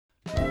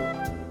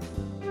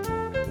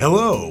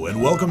Hello,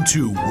 and welcome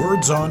to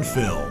Words on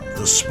Film,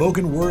 the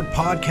spoken word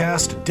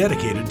podcast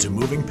dedicated to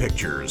moving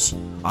pictures.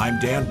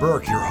 I'm Dan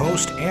Burke, your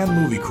host and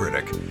movie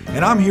critic,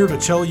 and I'm here to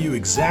tell you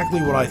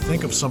exactly what I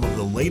think of some of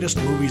the latest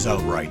movies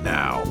out right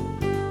now.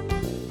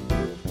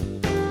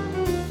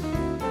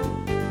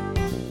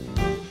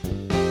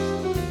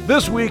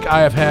 This week I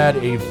have had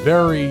a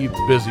very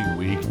busy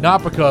week,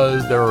 not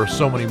because there are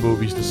so many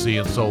movies to see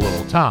in so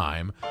little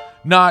time,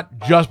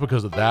 not just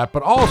because of that,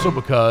 but also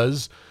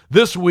because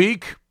this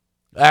week,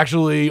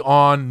 actually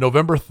on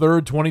November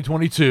 3rd,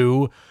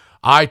 2022,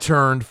 I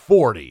turned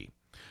 40.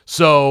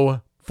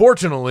 So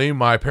fortunately,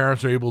 my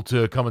parents were able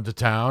to come into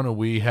town and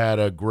we had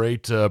a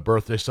great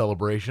birthday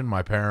celebration,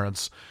 my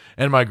parents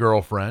and my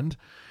girlfriend.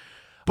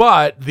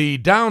 But the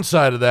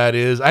downside of that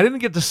is I didn't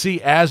get to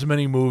see as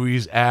many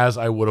movies as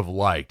I would have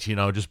liked. You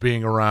know, just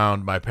being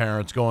around my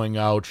parents, going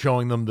out,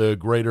 showing them the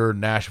greater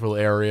Nashville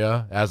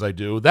area as I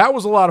do. That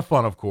was a lot of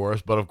fun, of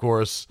course. But, of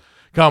course,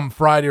 come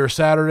Friday or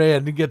Saturday, I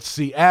didn't get to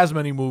see as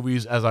many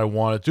movies as I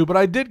wanted to. But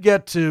I did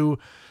get to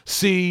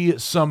see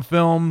some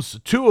films,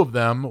 two of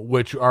them,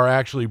 which are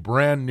actually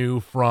brand new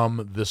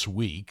from this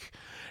week,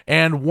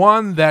 and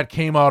one that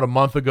came out a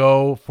month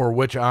ago for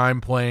which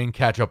I'm playing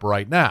catch-up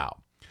right now.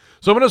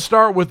 So I'm going to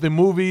start with the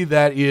movie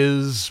that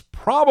is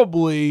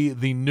probably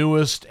the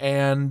newest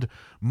and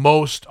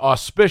most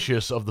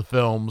auspicious of the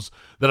films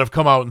that have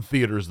come out in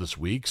theaters this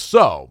week.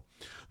 So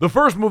the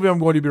first movie I'm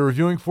going to be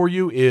reviewing for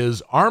you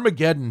is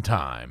Armageddon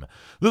Time.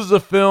 This is a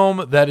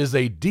film that is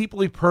a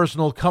deeply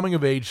personal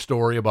coming-of-age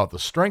story about the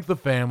strength of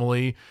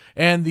family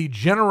and the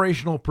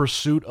generational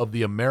pursuit of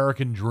the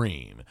American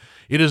dream.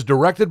 It is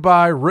directed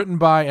by, written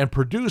by, and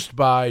produced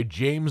by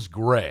James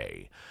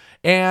Gray.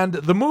 And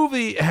the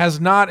movie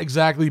has not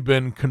exactly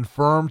been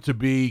confirmed to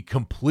be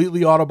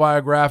completely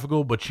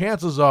autobiographical, but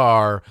chances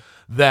are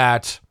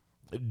that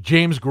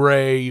James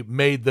Gray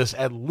made this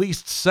at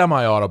least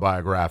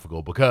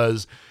semi-autobiographical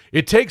because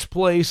it takes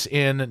place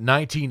in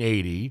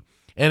 1980,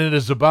 and it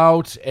is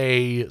about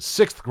a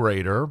sixth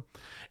grader.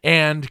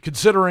 And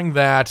considering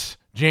that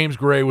James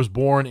Gray was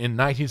born in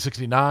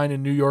 1969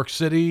 in New York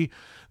City,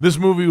 this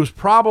movie was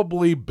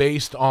probably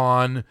based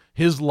on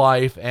his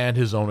life and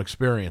his own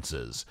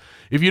experiences.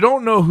 If you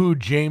don't know who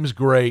James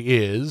Gray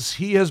is,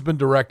 he has been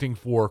directing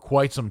for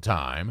quite some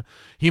time.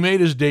 He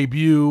made his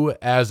debut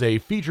as a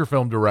feature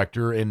film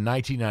director in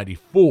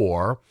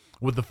 1994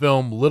 with the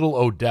film Little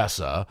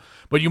Odessa,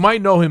 but you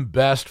might know him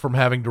best from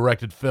having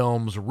directed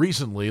films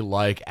recently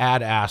like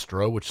Ad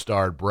Astra, which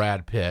starred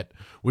Brad Pitt,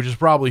 which is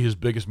probably his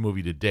biggest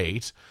movie to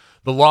date,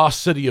 The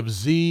Lost City of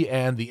Z,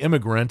 and The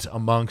Immigrant,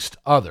 amongst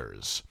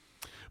others.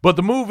 But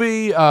the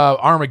movie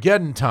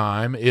Armageddon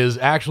Time is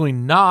actually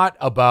not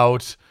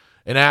about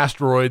an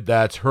asteroid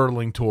that's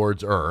hurtling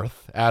towards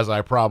Earth, as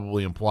I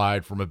probably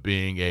implied from it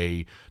being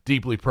a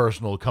deeply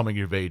personal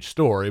coming-of-age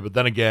story. But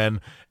then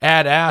again,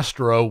 Ad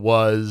Astra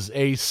was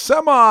a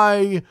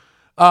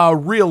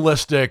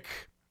semi-realistic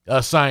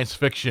science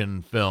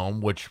fiction film,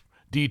 which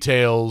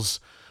details,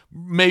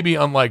 maybe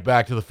unlike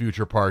Back to the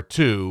Future Part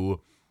 2,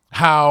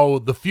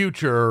 how the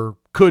future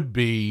could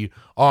be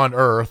on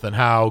Earth and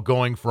how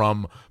going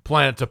from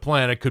planet to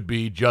planet could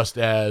be just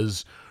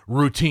as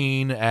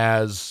routine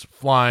as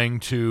flying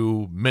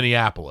to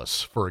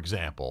Minneapolis, for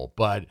example.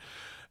 But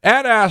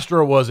Ad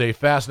Astra was a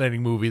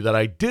fascinating movie that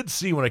I did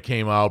see when it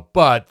came out,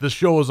 but the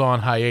show was on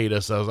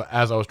hiatus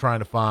as I was trying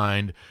to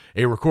find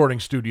a recording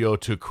studio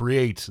to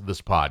create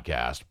this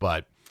podcast.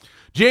 But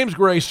James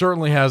Gray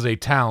certainly has a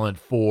talent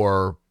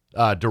for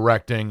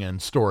directing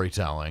and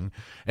storytelling,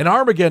 and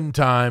Armageddon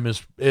Time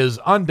is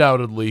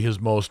undoubtedly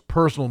his most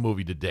personal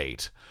movie to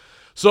date.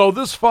 So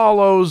this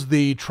follows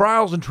the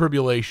trials and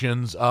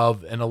tribulations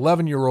of an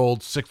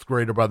 11-year-old sixth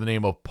grader by the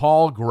name of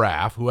Paul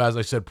Graff, who, as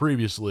I said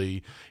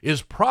previously,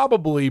 is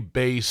probably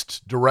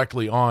based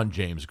directly on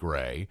James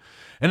Gray.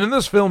 And in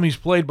this film, he's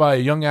played by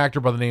a young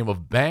actor by the name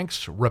of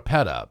Banks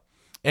Repeta.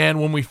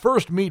 And when we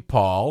first meet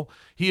Paul,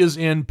 he is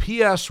in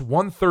PS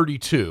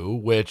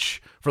 132,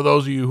 which, for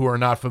those of you who are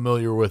not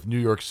familiar with New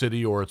York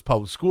City or its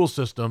public school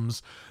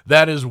systems,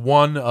 that is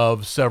one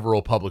of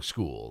several public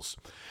schools.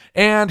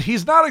 And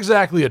he's not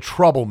exactly a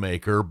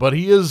troublemaker, but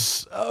he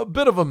is a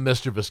bit of a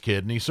mischievous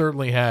kid, and he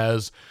certainly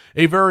has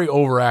a very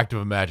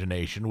overactive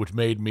imagination, which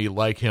made me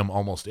like him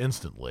almost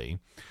instantly.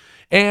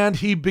 And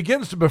he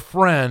begins to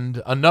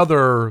befriend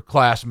another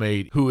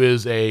classmate who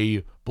is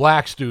a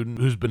black student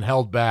who's been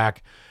held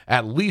back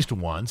at least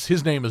once.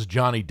 His name is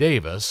Johnny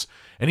Davis,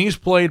 and he's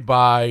played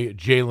by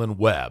Jalen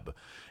Webb.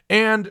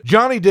 And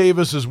Johnny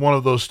Davis is one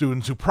of those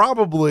students who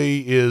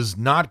probably is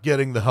not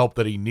getting the help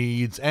that he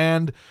needs,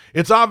 and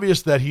it's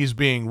obvious that he's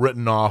being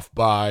written off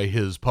by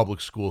his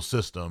public school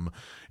system,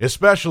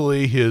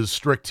 especially his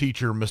strict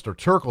teacher, Mr.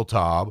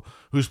 Turkletaub,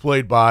 who's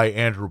played by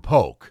Andrew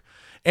Polk.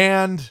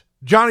 And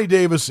Johnny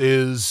Davis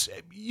is,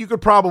 you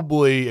could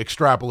probably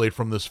extrapolate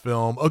from this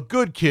film, a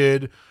good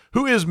kid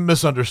who is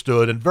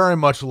misunderstood, and very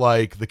much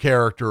like the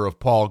character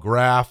of Paul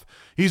Graff,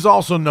 he's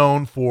also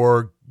known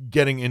for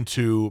getting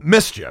into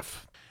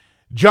mischief.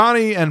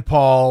 Johnny and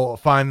Paul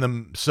find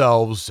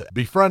themselves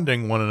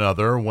befriending one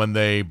another when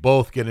they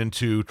both get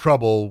into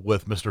trouble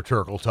with Mr.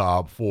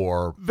 Turkletaub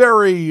for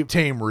very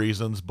tame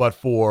reasons, but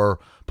for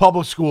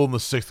public school in the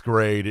 6th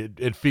grade,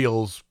 it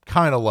feels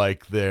kind of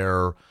like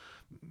they're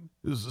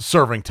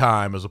serving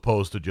time as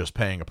opposed to just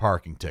paying a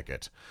parking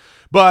ticket.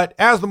 But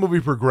as the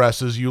movie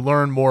progresses, you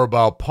learn more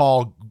about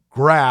Paul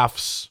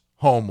Graff's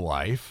home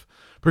life,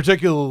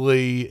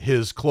 particularly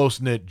his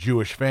close-knit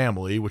Jewish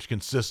family, which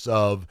consists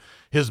of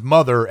his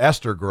mother,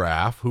 Esther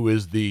Graff, who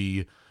is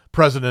the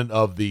president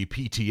of the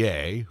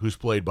PTA, who's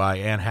played by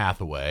Anne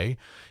Hathaway,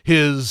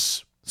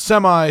 his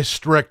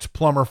semi-strict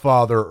plumber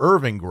father,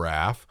 Irving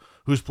Graff,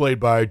 who's played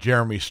by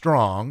Jeremy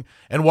Strong,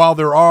 and while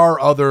there are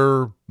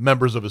other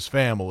members of his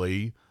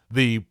family,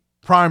 the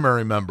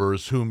primary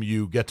members whom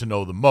you get to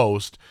know the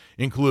most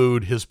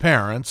include his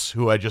parents,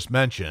 who I just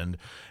mentioned,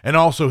 and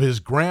also his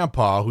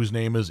grandpa, whose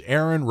name is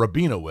Aaron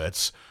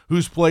Rabinowitz,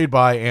 who's played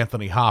by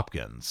Anthony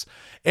Hopkins.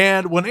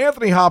 And when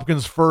Anthony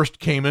Hopkins first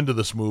came into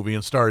this movie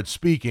and started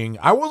speaking,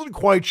 I wasn't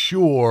quite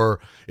sure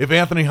if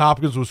Anthony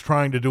Hopkins was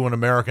trying to do an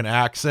American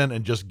accent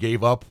and just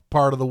gave up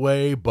part of the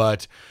way,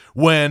 but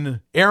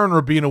when Aaron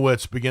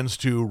Rabinowitz begins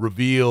to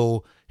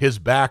reveal his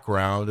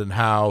background and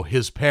how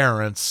his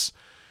parents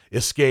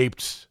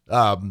escaped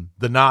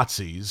the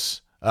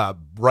Nazis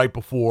right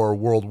before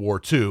World War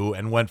II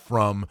and went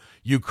from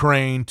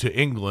Ukraine to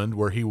England,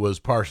 where he was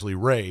partially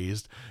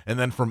raised, and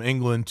then from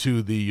England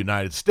to the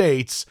United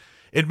States,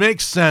 it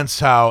makes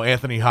sense how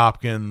Anthony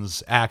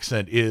Hopkins'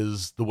 accent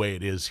is the way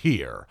it is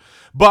here.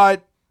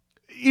 But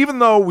even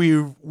though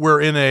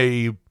we're in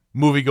a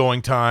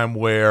movie-going time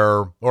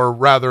where, or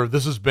rather,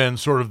 this has been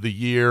sort of the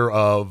year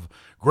of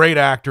great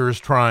actors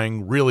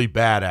trying really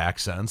bad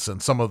accents,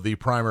 and some of the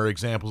primary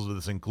examples of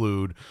this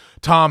include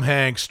Tom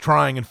Hanks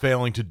trying and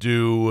failing to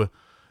do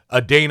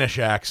a Danish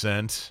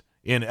accent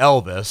in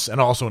Elvis,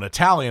 and also an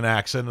Italian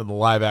accent in the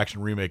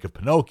live-action remake of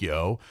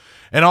Pinocchio,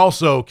 and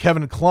also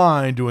Kevin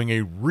Kline doing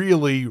a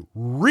really,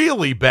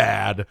 really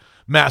bad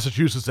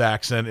Massachusetts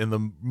accent in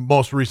the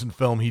most recent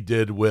film he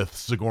did with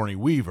Sigourney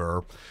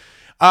Weaver.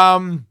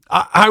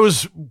 I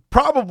was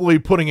probably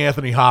putting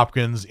Anthony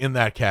Hopkins in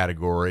that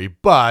category,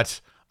 but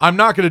I'm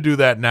not going to do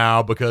that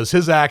now because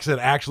his accent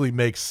actually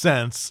makes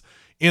sense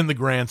in the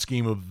grand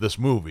scheme of this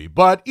movie.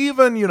 But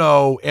even,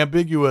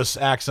 ambiguous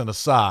accent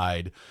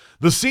aside,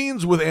 the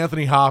scenes with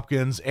Anthony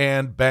Hopkins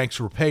and Banks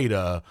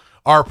Repeta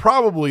are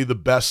probably the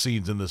best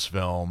scenes in this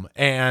film,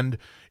 and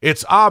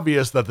it's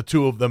obvious that the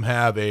two of them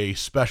have a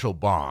special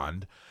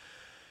bond.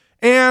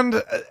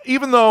 And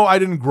even though I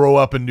didn't grow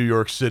up in New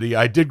York City,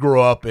 I did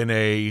grow up in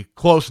a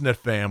close-knit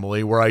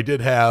family where I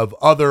did have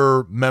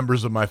other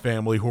members of my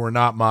family who are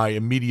not my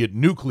immediate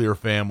nuclear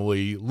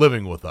family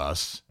living with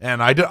us.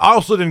 And I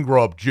also didn't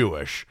grow up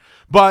Jewish.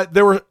 But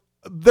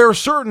there are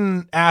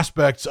certain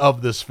aspects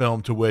of this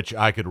film to which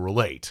I could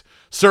relate.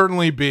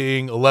 Certainly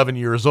being 11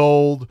 years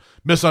old,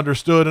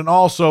 misunderstood, and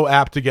also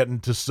apt to get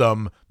into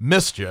some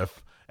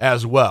mischief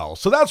as well.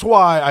 So that's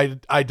why I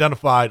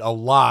identified a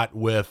lot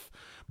with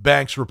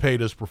Banks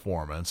Repeta's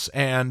performance,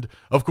 and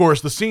of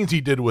course the scenes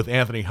he did with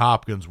Anthony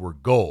Hopkins were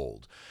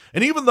gold.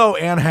 And even though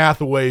Anne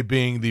Hathaway,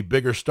 being the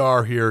bigger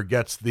star here,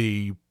 gets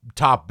the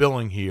top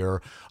billing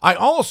here, I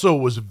also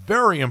was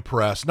very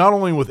impressed not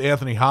only with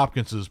Anthony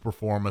Hopkins'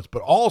 performance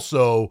but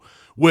also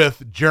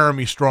with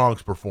Jeremy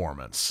Strong's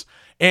performance.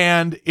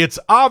 And it's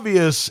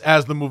obvious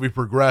as the movie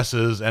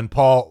progresses and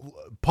Paul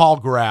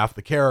Graff,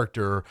 the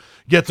character,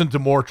 gets into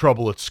more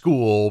trouble at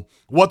school,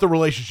 what the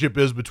relationship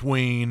is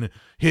between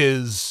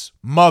his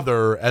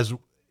mother as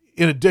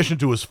in addition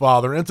to his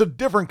father, and it's a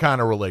different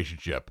kind of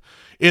relationship.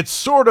 It's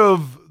sort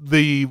of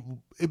being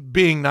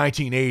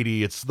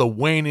 1980, it's the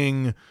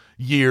waning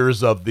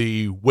years of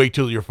the wait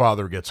till your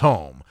father gets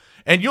home.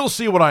 And you'll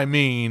see what I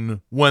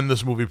mean when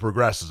this movie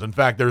progresses. In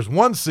fact, there's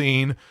one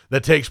scene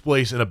that takes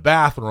place in a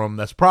bathroom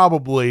that's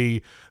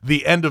probably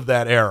the end of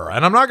that era.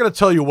 And I'm not going to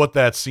tell you what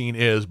that scene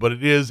is, but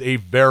it is a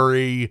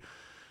very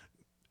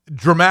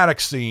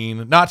dramatic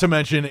scene, not to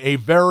mention a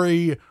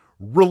very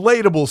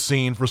relatable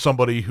scene for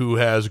somebody who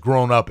has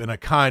grown up in a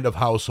kind of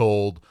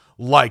household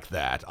like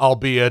that,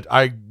 albeit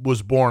I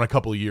was born a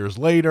couple of years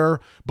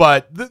later,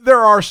 but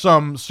there are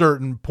some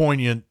certain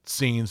poignant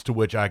scenes to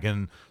which I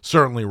can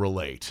certainly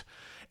relate.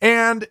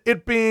 And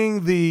it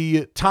being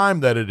the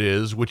time that it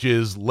is, which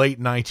is late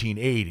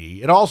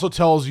 1980, it also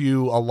tells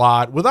you a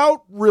lot,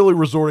 without really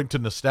resorting to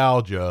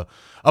nostalgia,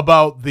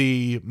 about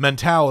the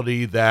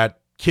mentality that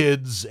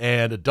kids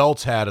and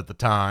adults had at the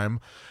time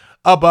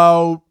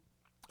about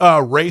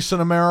race in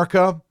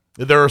America.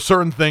 There are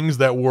certain things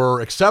that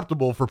were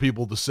acceptable for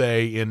people to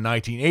say in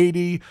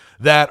 1980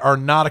 that are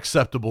not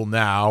acceptable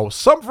now.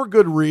 Some for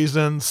good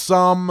reasons,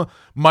 some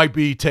might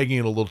be taking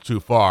it a little too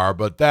far,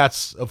 but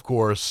that's, of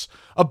course,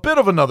 a bit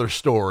of another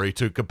story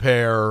to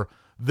compare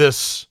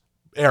this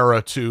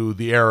era to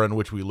the era in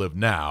which we live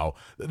now.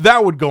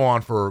 That would go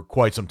on for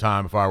quite some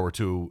time if I were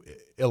to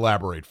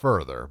elaborate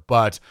further.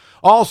 But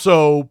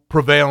also,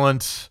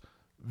 prevalent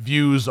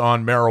views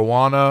on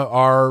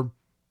marijuana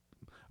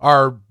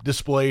are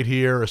displayed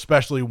here,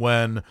 especially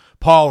when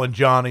Paul and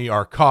Johnny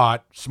are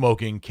caught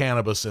smoking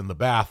cannabis in the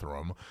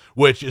bathroom,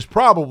 which is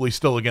probably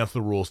still against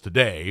the rules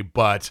today,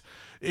 but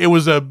it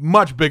was a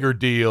much bigger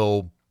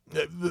deal.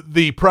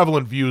 The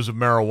prevalent views of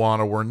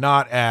marijuana were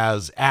not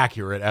as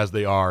accurate as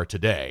they are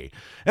today.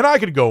 And I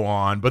could go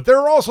on, but there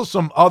are also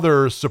some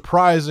other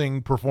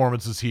surprising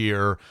performances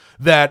here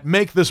that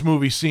make this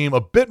movie seem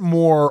a bit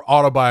more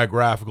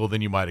autobiographical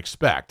than you might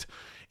expect,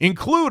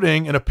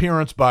 including an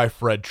appearance by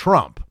Fred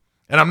Trump.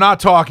 And I'm not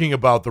talking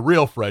about the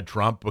real Fred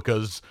Trump,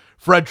 because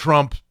Fred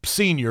Trump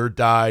Sr.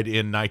 died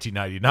in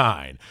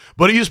 1999,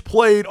 but he's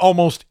played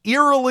almost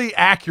eerily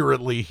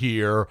accurately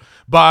here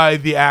by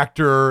the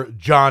actor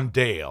John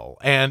Dale,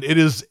 and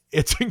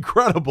it's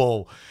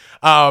incredible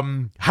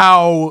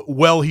how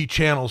well he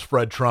channels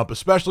Fred Trump,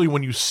 especially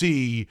when you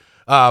see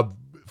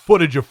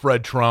footage of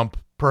Fred Trump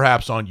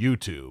perhaps on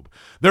YouTube.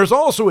 There's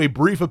also a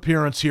brief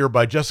appearance here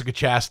by Jessica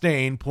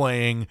Chastain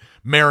playing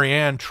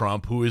Marianne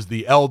Trump, who is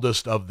the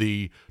eldest of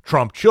the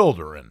Trump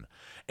children.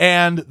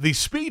 And the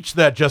speech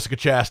that Jessica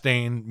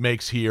Chastain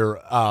makes here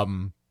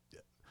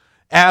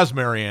as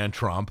Marianne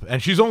Trump,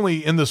 and she's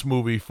only in this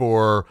movie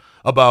for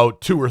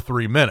about 2 or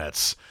 3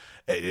 minutes.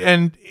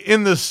 And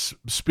in this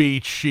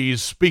speech,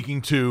 she's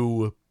speaking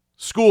to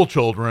school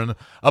children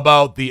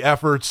about the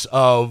efforts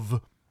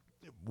of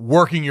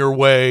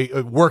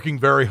working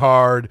very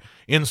hard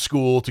in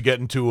school to get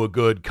into a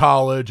good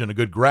college and a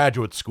good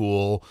graduate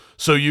school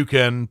so you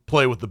can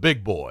play with the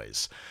big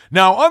boys.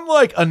 Now,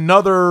 unlike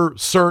another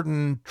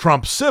certain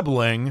Trump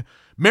sibling,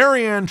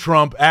 Marianne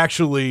Trump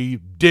actually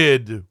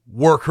did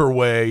work her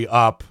way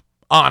up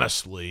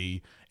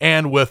honestly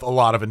and with a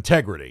lot of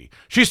integrity.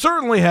 She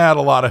certainly had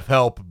a lot of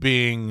help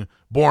being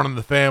born in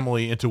the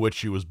family into which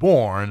she was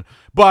born,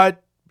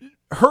 but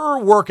her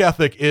work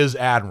ethic is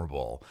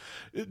admirable.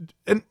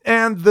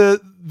 And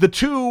the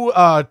two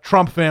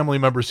Trump family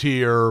members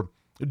here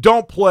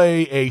don't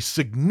play a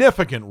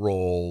significant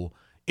role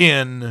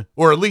in,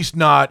 or at least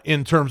not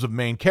in terms of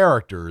main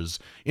characters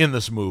in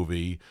this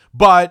movie,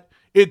 but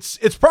it's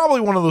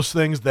probably one of those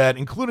things that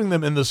including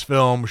them in this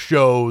film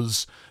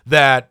shows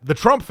that the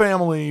Trump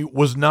family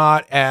was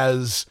not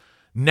as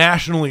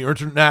nationally or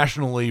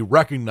internationally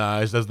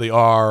recognized as they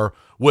are,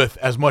 with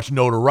as much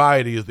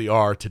notoriety as they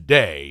are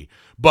today,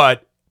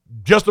 but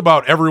just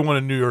about everyone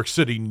in New York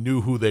City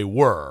knew who they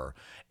were.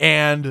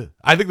 And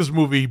I think this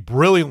movie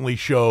brilliantly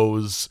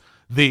shows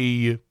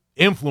the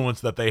influence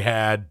that they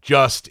had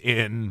just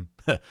in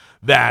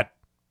that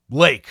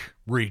lake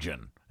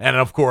region. And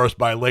of course,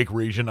 by lake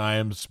region, I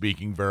am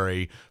speaking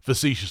very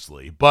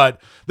facetiously. But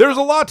there's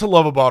a lot to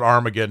love about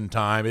Armageddon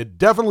Time. It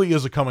definitely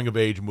is a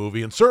coming-of-age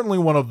movie, and certainly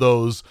one of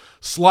those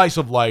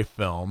slice-of-life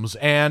films.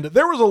 And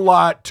there was a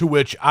lot to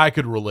which I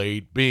could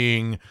relate,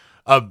 being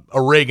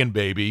a Reagan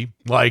baby,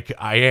 like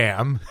I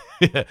am,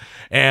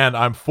 and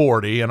I'm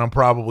 40, and I'm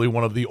probably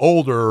one of the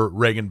older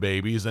Reagan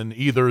babies, and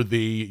either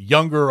the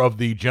younger of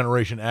the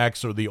Generation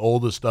X or the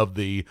oldest of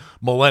the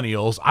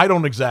millennials. I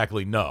don't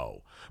exactly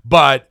know,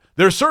 but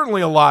there's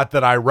certainly a lot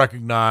that I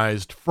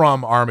recognized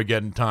from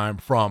Armageddon Time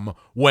from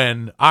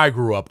when I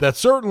grew up. That's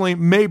certainly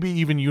maybe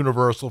even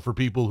universal for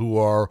people who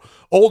are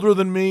older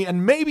than me,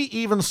 and maybe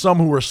even some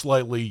who are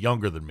slightly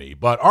younger than me.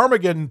 But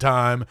Armageddon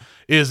Time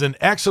is an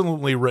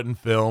excellently written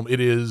film. It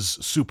is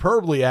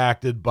superbly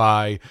acted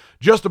by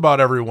just about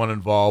everyone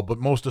involved, but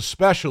most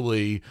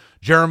especially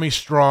Jeremy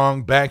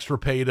Strong, Banks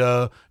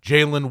Rapeda,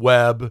 Jalen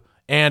Webb,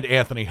 and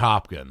Anthony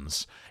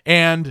Hopkins.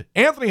 And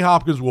Anthony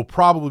Hopkins will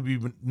probably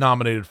be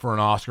nominated for an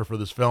Oscar for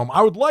this film.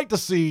 I would like to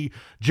see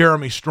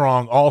Jeremy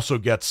Strong also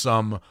get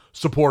some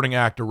supporting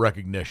actor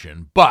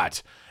recognition.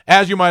 But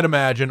as you might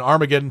imagine,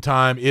 Armageddon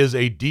Time is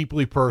a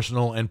deeply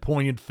personal and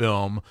poignant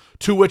film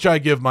to which I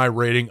give my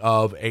rating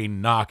of a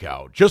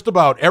knockout. Just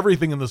about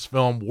everything in this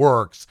film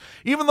works,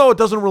 even though it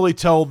doesn't really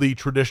tell the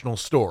traditional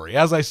story.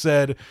 As I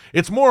said,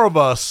 it's more of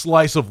a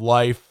slice of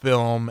life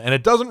film, and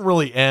it doesn't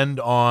really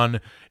end on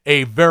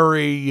a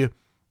very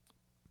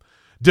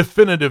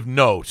definitive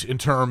note in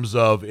terms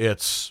of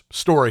its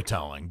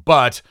storytelling,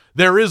 but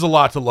there is a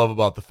lot to love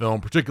about the film,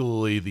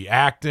 particularly the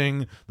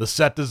acting, the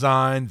set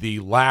design, the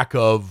lack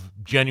of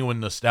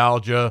genuine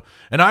nostalgia,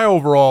 and I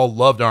overall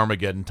loved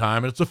Armageddon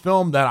Time, and it's a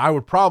film that I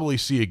would probably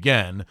see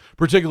again,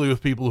 particularly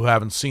with people who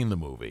haven't seen the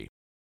movie.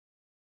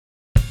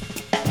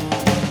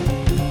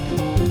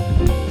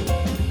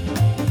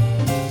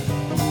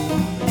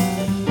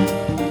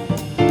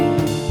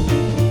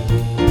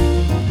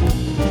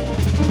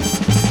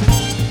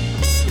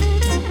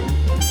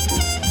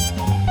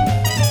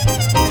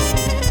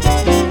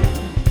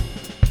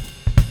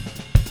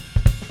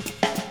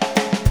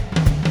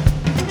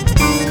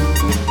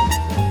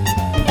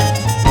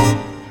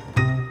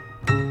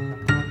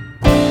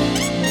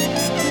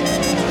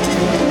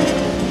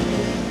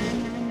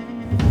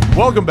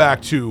 Welcome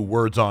back to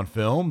Words on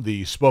Film,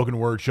 the spoken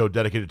word show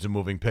dedicated to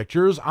moving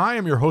pictures. I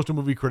am your host and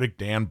movie critic,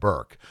 Dan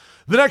Burke.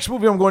 The next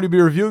movie I'm going to be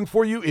reviewing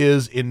for you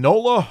is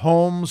Enola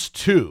Holmes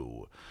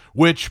 2,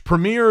 which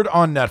premiered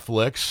on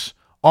Netflix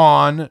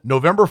on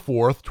November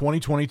 4th,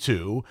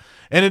 2022.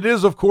 And it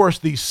is, of course,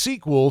 the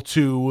sequel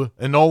to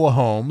Enola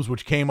Holmes,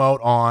 which came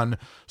out on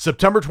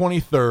September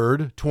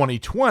 23rd,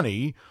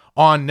 2020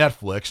 on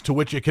Netflix, to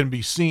which it can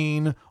be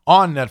seen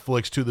on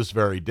Netflix to this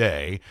very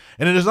day.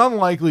 And it is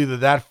unlikely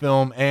that that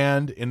film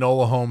and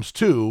Enola Holmes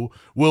 2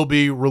 will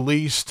be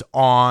released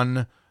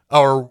on,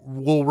 or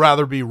will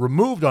rather be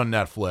removed on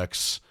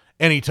Netflix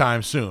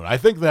anytime soon. I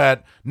think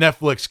that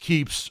Netflix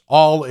keeps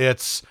all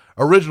its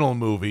original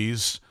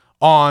movies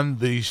on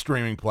the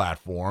streaming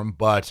platform,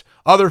 but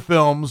other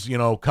films,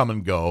 come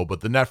and go,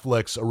 but the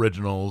Netflix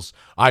originals,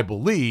 I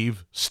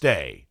believe,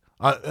 stay.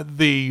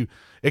 The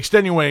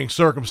extenuating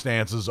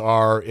circumstances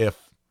are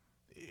if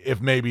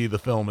maybe the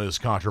film is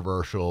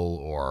controversial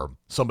or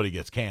somebody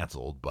gets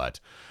canceled, but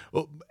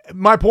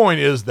my point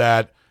is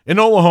that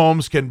Enola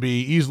Holmes can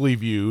be easily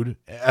viewed,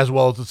 as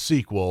well as a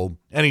sequel,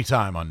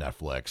 anytime on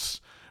Netflix,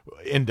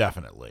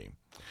 indefinitely.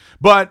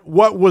 But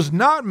what was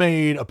not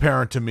made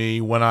apparent to me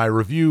when I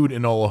reviewed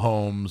Enola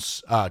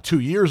Holmes 2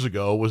 years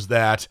ago was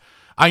that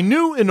I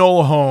knew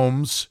Enola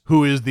Holmes,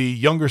 who is the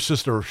younger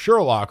sister of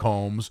Sherlock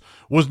Holmes,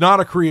 was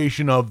not a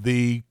creation of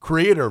the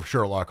creator of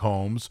Sherlock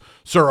Holmes,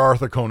 Sir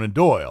Arthur Conan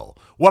Doyle.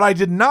 What I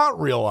did not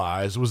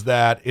realize was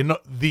that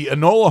the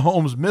Enola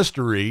Holmes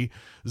Mysteries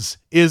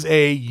is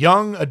a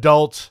young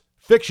adult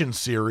fiction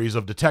series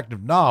of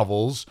detective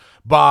novels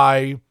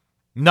by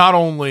not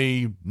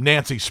only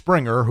Nancy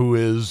Springer, who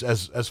is,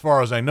 as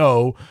far as I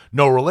know,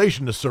 no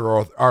relation to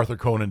Sir Arthur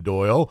Conan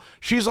Doyle,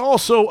 she's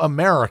also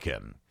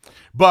American.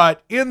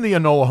 But in the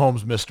Enola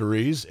Holmes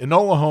Mysteries,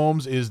 Enola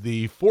Holmes is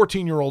the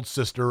 14-year-old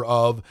sister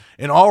of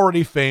an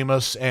already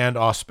famous and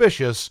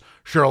auspicious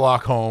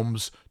Sherlock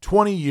Holmes,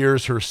 20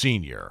 years her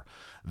senior.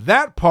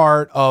 That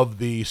part of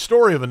the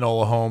story of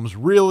Enola Holmes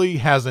really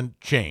hasn't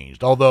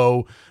changed,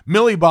 although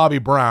Millie Bobby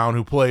Brown,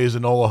 who plays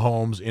Enola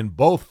Holmes in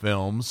both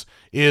films,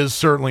 is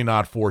certainly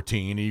not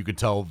 14, and you can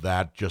tell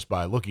that just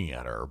by looking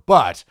at her.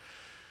 But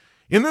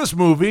in this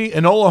movie,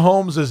 Enola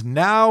Holmes is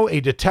now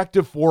a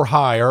detective for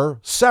hire,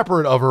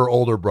 separate of her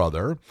older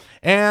brother,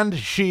 and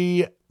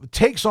she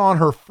takes on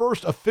her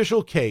first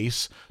official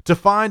case to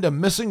find a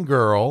missing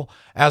girl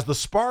as the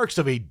sparks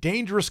of a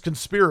dangerous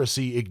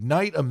conspiracy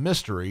ignite a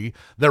mystery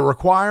that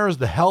requires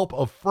the help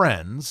of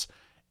friends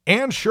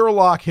and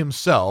Sherlock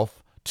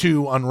himself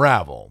to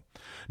unravel.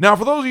 Now,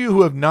 for those of you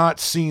who have not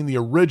seen the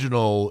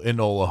original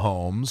Enola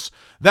Holmes,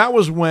 that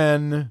was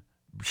when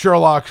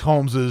Sherlock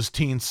Holmes's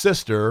teen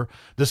sister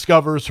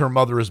discovers her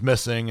mother is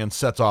missing and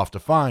sets off to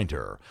find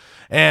her.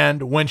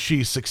 And when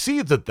she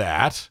succeeds at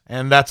that,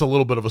 and that's a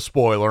little bit of a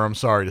spoiler, I'm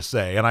sorry to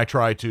say, and I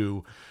try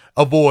to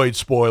avoid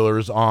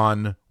spoilers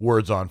on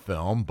Words on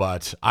Film,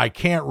 but I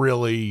can't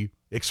really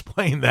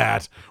explain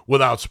that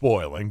without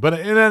spoiling. But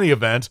in any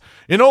event,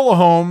 Enola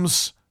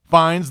Holmes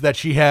finds that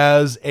she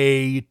has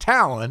a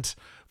talent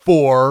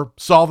for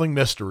solving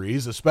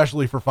mysteries,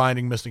 especially for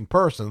finding missing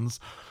persons,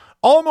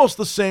 almost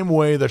the same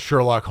way that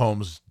Sherlock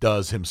Holmes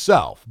does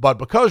himself. But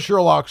because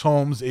Sherlock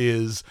Holmes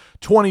is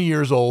 20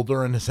 years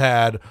older and has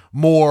had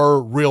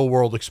more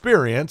real-world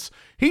experience,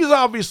 he's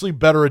obviously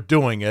better at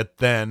doing it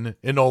than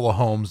Enola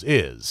Holmes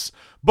is.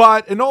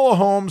 But Enola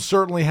Holmes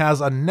certainly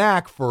has a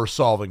knack for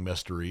solving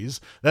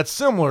mysteries that's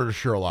similar to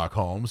Sherlock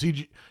Holmes.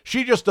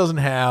 She just doesn't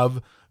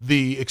have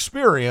the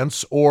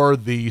experience or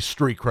the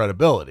street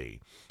credibility.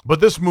 But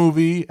this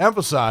movie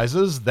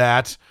emphasizes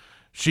that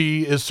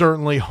she is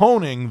certainly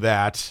honing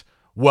that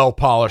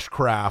well-polished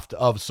craft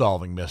of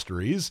solving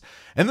mysteries.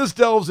 And this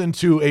delves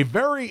into a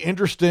very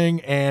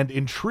interesting and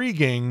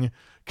intriguing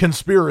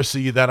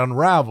conspiracy that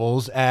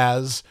unravels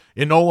as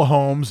Enola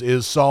Holmes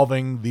is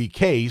solving the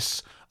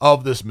case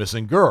of this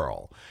missing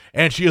girl.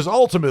 And she is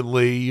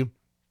ultimately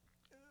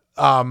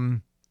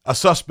a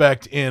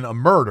suspect in a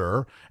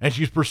murder, and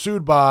she's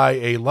pursued by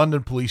a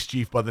London police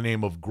chief by the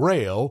name of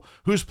Grail,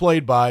 who's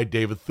played by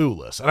David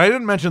Thewlis. And I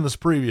didn't mention this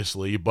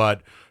previously,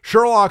 but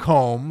Sherlock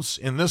Holmes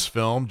in this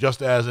film,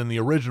 just as in the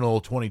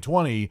original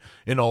 2020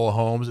 Enola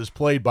Holmes, is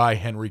played by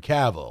Henry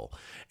Cavill.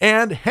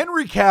 And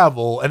Henry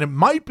Cavill, and it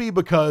might be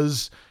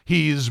because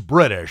he's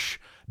British,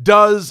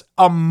 does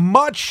a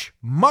much,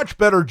 much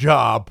better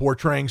job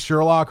portraying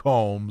Sherlock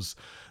Holmes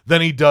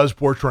than he does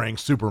portraying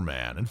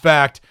Superman. In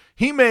fact,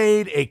 he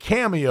made a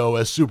cameo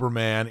as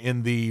Superman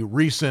in the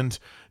recent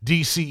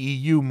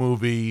DCEU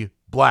movie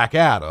Black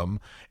Adam,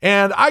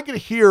 and I could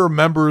hear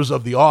members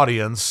of the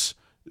audience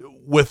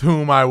with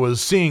whom I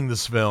was seeing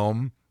this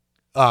film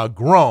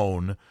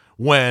groan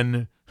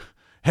when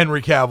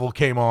Henry Cavill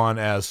came on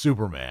as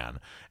Superman.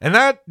 And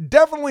that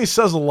definitely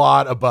says a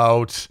lot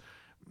about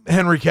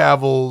Henry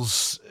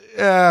Cavill's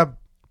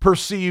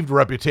perceived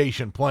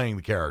reputation playing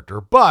the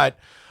character, but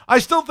I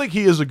still think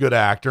he is a good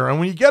actor, and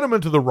when you get him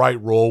into the right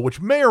role,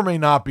 which may or may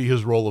not be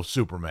his role of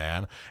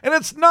Superman, and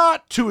it's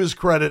not to his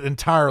credit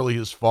entirely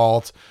his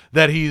fault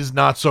that he's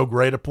not so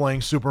great at playing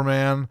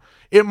Superman,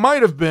 it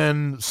might have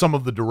been some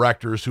of the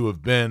directors who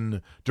have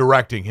been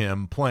directing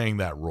him playing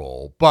that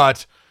role.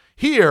 But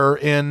here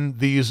in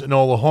these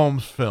Enola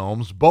Holmes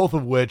films, both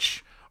of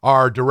which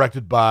are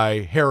directed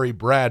by Harry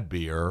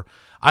Bradbeer,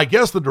 I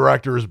guess the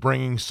director is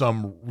bringing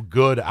some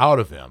good out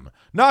of him.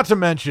 Not to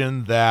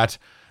mention that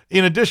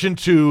in addition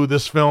to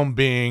this film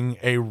being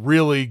a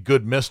really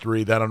good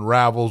mystery that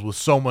unravels with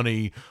so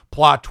many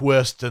plot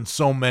twists and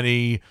so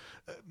many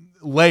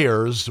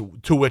layers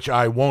to which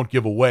I won't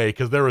give away,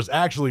 because there is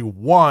actually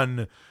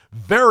one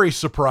very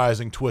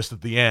surprising twist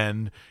at the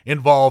end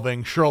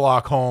involving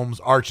Sherlock Holmes'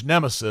 arch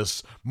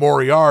nemesis,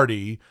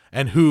 Moriarty,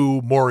 and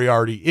who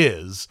Moriarty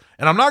is.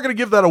 And I'm not going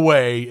to give that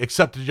away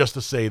except just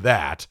to say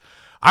that.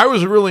 I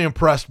was really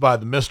impressed by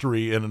the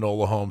mystery in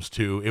Enola Holmes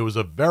 2. It was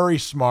a very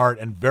smart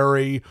and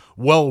very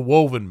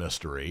well-woven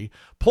mystery.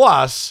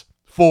 Plus,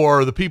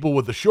 for the people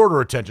with the shorter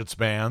attention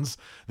spans,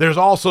 there's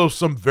also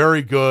some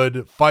very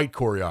good fight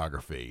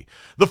choreography.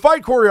 The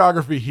fight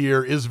choreography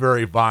here is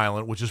very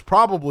violent, which is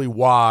probably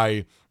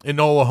why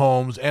Enola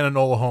Holmes and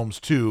Enola Holmes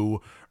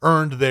 2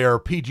 earned their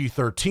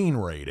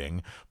PG-13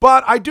 rating.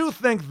 But I do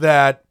think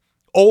that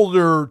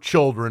older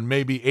children,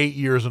 maybe 8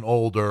 years and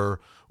older,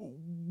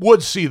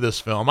 would see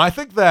this film. I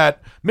think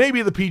that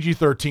maybe the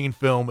PG-13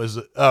 film is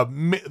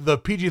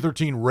the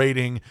PG-13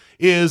 rating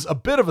is a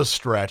bit of a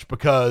stretch,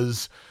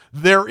 because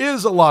there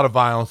is a lot of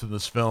violence in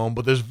this film,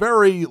 but there's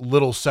very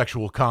little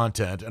sexual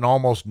content and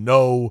almost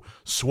no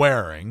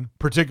swearing,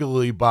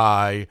 particularly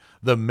by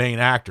the main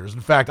actors. In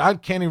fact, I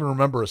can't even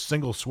remember a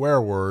single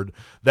swear word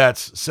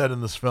that's said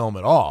in this film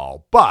at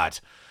all.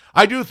 But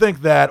I do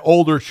think that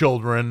older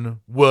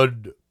children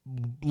would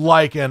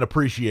like and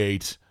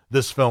appreciate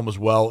this film as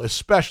well,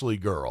 especially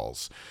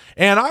girls.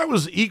 And I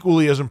was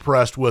equally as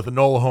impressed with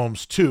Enola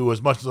Holmes 2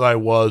 as much as I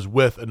was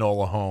with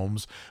Enola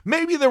Holmes.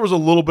 Maybe there was a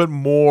little bit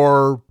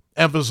more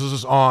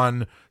emphasis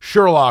on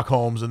Sherlock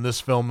Holmes in this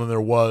film than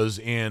there was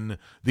in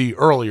the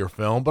earlier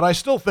film, but I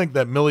still think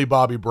that Millie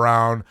Bobby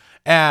Brown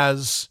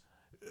as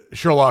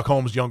Sherlock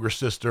Holmes' younger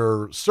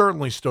sister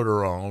certainly stood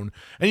her own,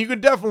 and you can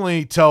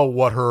definitely tell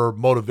what her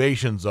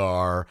motivations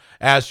are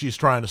as she's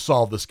trying to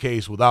solve this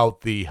case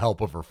without the help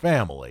of her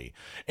family.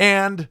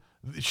 And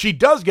she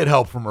does get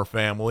help from her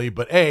family,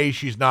 but A,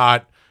 she's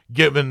not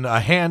given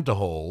a hand to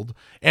hold,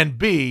 and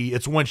B,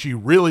 it's when she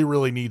really,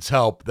 really needs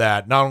help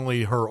that not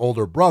only her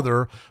older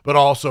brother, but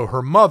also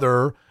her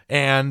mother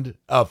and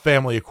a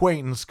family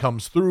acquaintance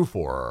comes through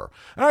for her.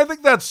 And I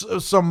think that's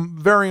some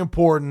very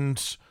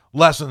important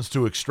lessons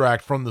to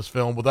extract from this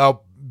film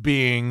without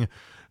being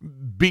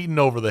beaten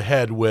over the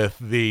head with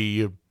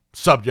the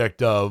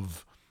subject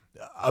of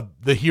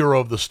the hero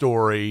of the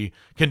story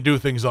can do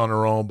things on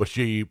her own, but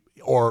he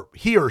or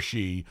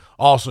she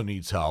also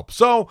needs help.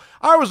 So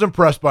I was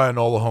impressed by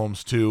Enola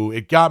Holmes 2.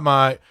 It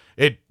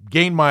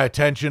gained my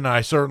attention.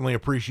 I certainly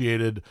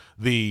appreciated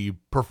the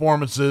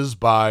performances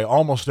by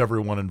almost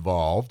everyone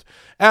involved,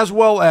 as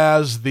well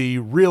as the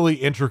really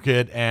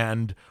intricate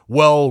and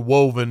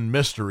well-woven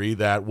mystery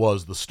that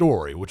was the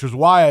story, which is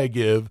why I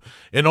give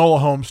Enola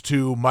Holmes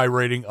 2 my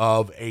rating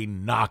of a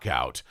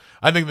knockout.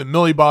 I think that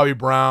Millie Bobby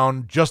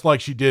Brown, just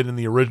like she did in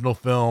the original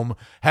film,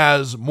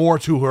 has more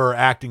to her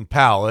acting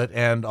palette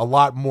and a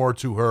lot more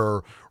to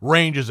her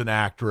range as an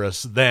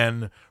actress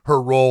than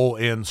her role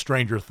in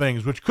Stranger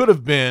Things, which could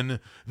have been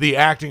the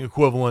acting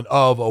equivalent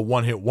of a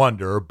one-hit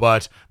wonder.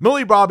 But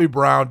Millie Bobby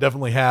Brown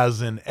definitely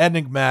has an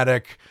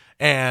enigmatic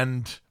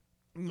and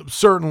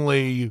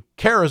certainly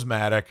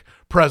charismatic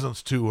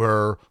presence to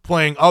her,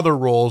 playing other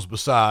roles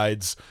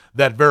besides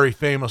that very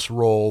famous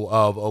role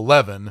of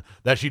Eleven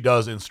that she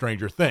does in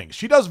Stranger Things.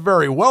 She does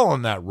very well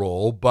in that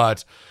role,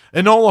 but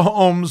Enola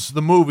Holmes,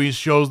 the movies,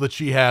 shows that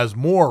she has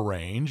more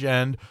range,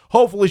 and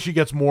hopefully she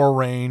gets more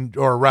range,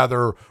 or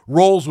rather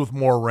roles with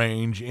more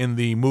range in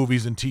the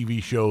movies and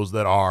TV shows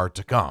that are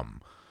to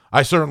come.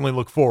 I certainly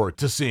look forward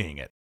to seeing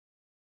it.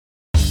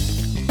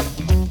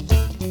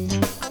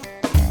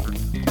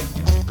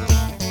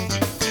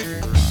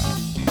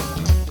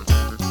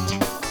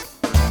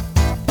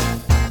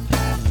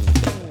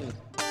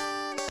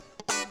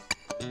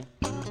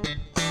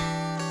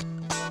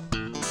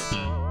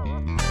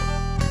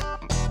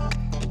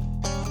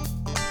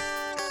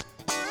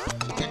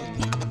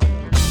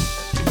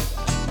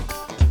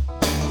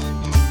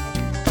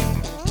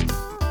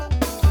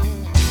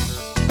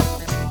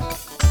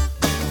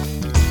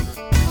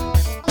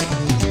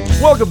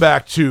 Welcome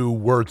back to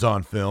Words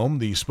on Film,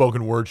 the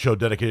spoken word show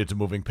dedicated to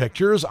moving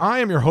pictures. I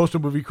am your host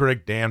and movie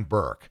critic, Dan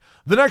Burke.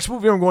 The next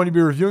movie I'm going to be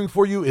reviewing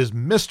for you is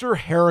Mr.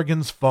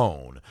 Harrigan's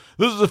Phone.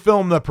 This is a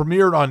film that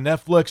premiered on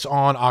Netflix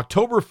on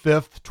October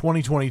 5th,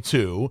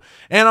 2022,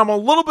 and I'm a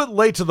little bit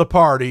late to the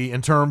party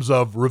in terms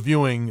of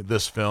reviewing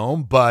this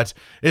film, but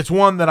it's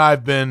one that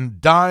I've been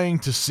dying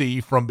to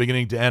see from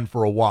beginning to end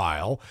for a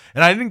while,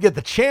 and I didn't get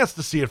the chance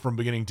to see it from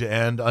beginning to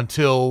end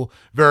until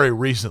very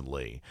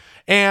recently.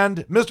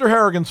 And Mr.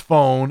 Harrigan's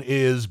Phone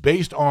is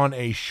based on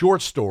a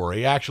short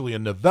story, actually a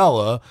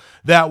novella,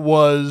 that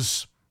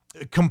was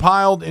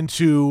compiled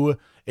into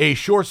a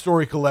short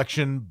story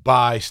collection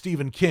by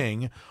Stephen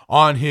King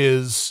on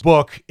his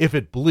book If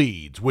It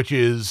Bleeds, which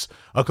is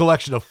a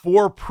collection of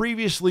 4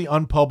 previously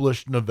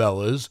unpublished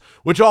novellas,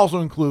 which also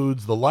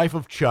includes The Life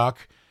of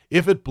Chuck,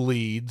 If It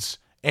Bleeds,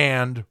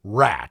 and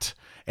Rat.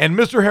 And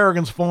Mr.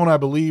 Harrigan's Phone, I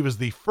believe, is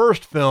the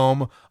first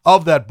film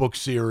of that book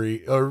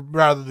series, or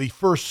rather the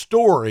first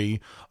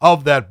story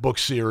of that book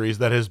series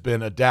that has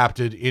been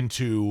adapted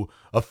into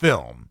a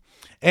film.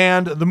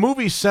 And the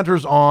movie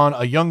centers on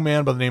a young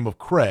man by the name of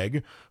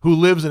Craig who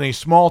lives in a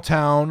small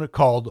town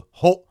called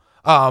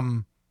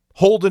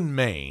Holden,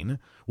 Maine,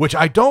 which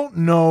I don't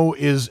know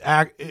is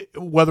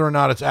whether or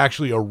not it's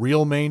actually a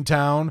real Maine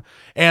town.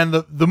 And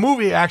the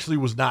movie actually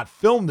was not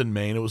filmed in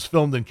Maine. It was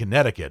filmed in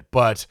Connecticut.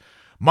 But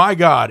my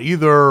God,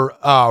 either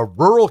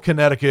rural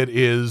Connecticut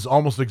is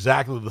almost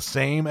exactly the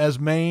same as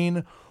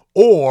Maine,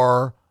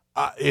 or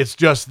it's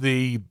just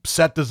the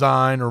set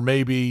design or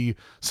maybe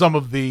some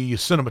of the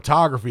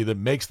cinematography that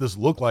makes this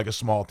look like a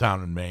small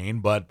town in Maine.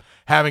 But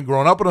having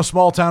grown up in a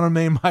small town in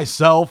Maine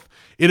myself,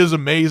 it is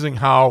amazing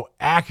how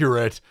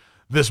accurate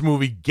this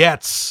movie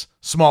gets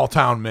small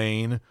town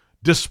Maine,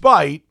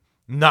 despite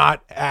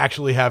not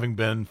actually having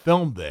been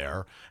filmed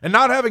there and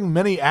not having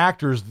many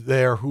actors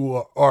there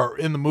who are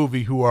in the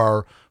movie who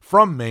are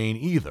from Maine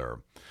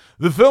either.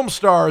 The film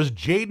stars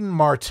Jaden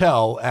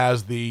Martell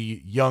as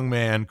the young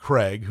man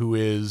Craig, who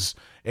is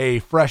a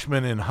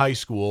freshman in high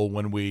school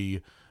when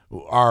we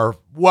are,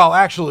 well,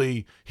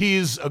 actually,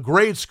 he's a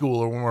grade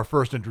schooler when we're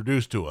first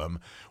introduced to him.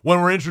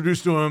 When we're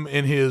introduced to him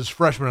in his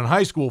freshman in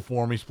high school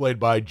form, he's played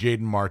by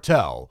Jaden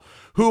Martell,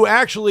 who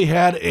actually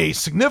had a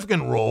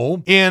significant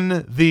role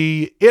in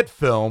the It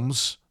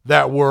films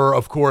that were,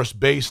 of course,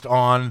 based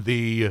on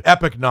the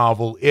epic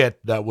novel It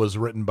that was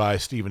written by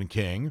Stephen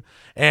King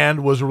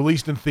and was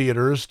released in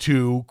theaters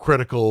to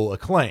critical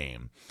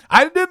acclaim.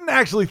 I didn't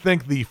actually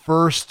think the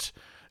first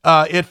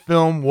It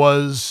film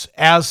was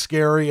as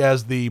scary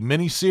as the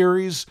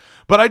miniseries,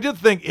 but I did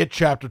think It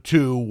Chapter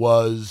 2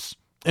 was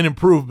an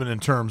improvement in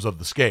terms of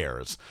the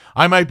scares.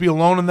 I might be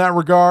alone in that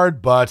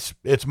regard, but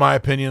it's my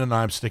opinion and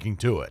I'm sticking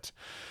to it.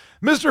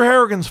 Mr.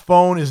 Harrigan's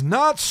Phone is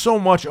not so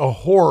much a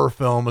horror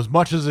film as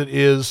much as it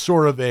is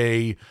sort of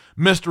a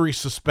mystery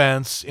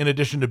suspense in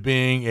addition to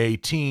being a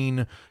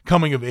teen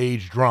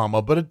coming-of-age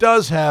drama, but it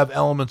does have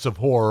elements of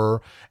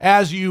horror,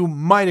 as you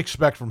might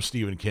expect from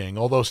Stephen King,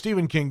 although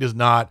Stephen King does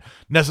not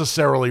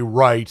necessarily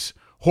write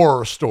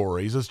horror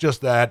stories. It's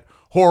just that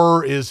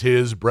horror is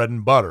his bread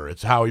and butter.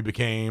 It's how he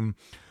became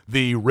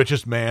the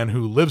richest man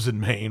who lives in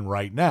Maine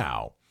right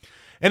now.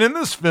 And in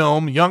this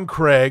film, young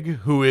Craig,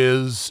 who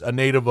is a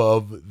native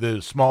of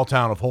the small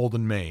town of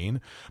Holden, Maine,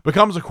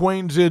 becomes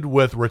acquainted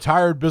with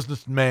retired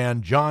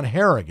businessman John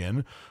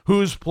Harrigan,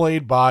 who's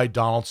played by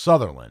Donald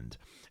Sutherland.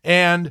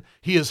 And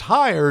he is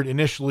hired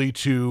initially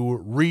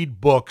to read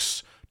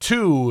books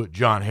to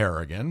John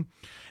Harrigan,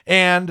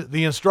 and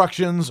the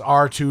instructions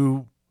are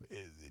to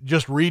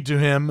just read to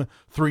him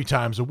 3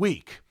 times a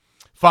week.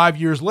 5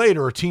 years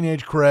later,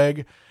 teenage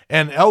Craig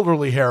and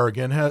elderly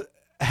Harrigan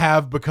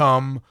have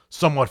become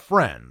somewhat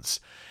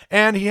friends.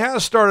 And he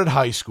has started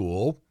high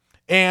school,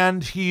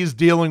 and he's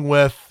dealing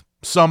with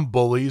some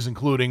bullies,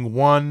 including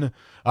one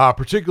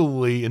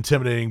particularly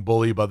intimidating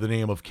bully by the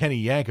name of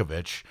Kenny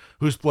Yankovich,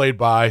 who's played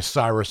by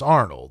Cyrus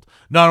Arnold.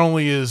 Not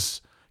only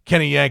is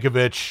Kenny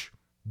Yankovich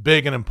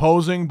big and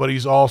imposing, but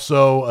he's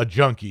also a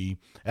junkie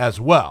as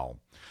well.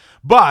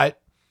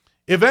 But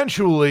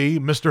eventually,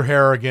 Mr.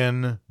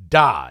 Harrigan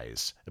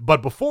dies.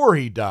 But before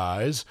he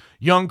dies,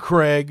 young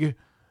Craig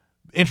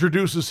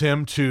introduces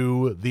him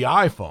to the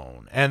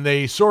iPhone, and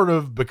they sort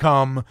of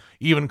become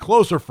even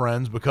closer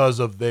friends because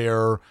of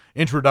their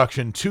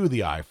introduction to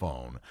the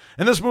iPhone.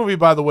 And this movie,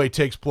 by the way,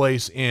 takes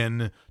place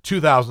in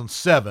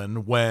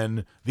 2007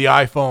 when the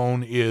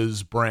iPhone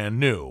is brand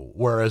new,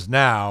 whereas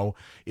now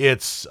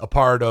it's a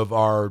part of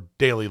our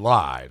daily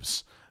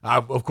lives.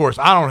 Of course,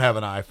 I don't have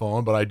an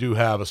iPhone, but I do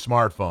have a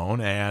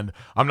smartphone, and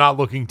I'm not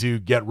looking to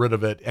get rid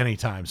of it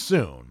anytime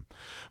soon.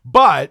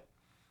 But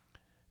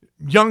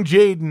young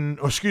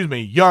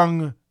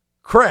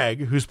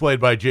Craig, who's played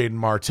by Jaden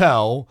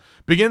Martell,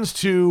 begins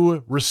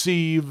to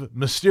receive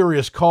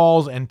mysterious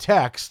calls and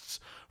texts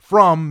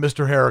from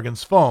Mr.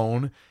 Harrigan's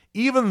phone,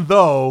 even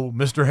though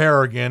Mr.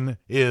 Harrigan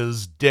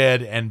is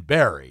dead and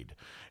buried.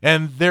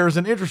 And there's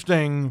an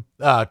interesting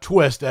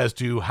twist as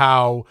to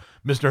how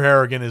Mr.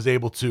 Harrigan is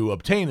able to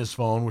obtain his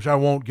phone, which I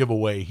won't give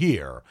away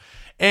here.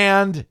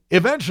 And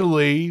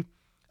eventually,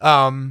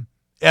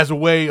 as a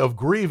way of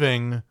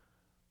grieving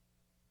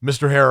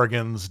Mr.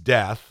 Harrigan's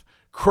death,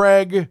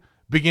 Craig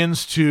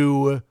begins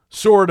to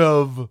sort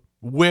of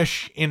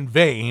wish in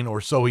vain,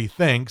 or so he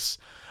thinks,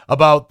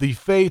 about the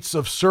fates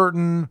of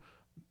certain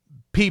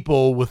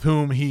people with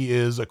whom he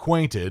is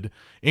acquainted,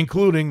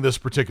 including this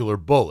particular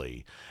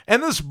bully.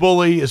 And this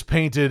bully is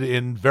painted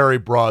in very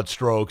broad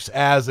strokes,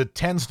 as it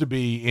tends to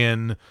be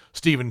in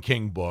Stephen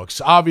King books.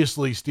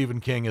 Obviously,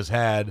 Stephen King has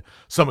had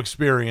some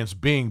experience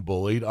being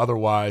bullied,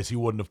 otherwise he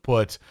wouldn't have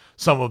put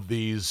some of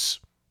these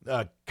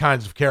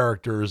kinds of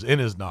characters in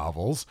his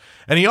novels.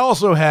 And he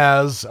also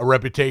has a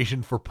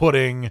reputation for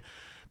putting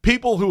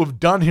people who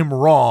have done him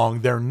wrong,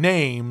 their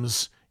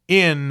names,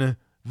 in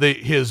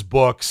his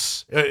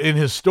books, in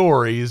his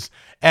stories,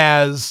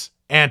 as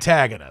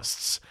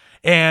antagonists.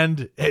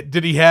 And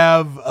did he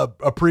have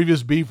a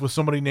previous beef with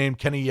somebody named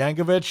Kenny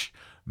Yankovich?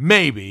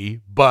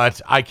 maybe,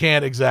 but I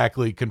can't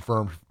exactly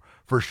confirm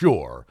for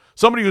sure.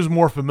 Somebody who's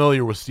more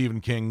familiar with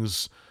Stephen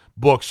King's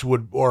books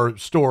or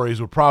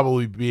stories would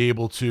probably be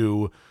able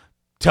to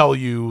tell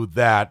you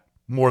that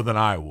more than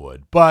I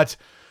would. But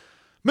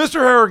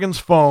Mr. Harrigan's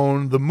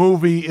Phone, the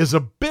movie, is a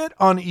bit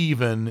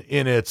uneven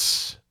in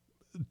its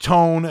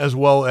tone as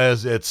well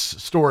as its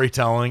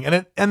storytelling,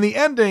 and the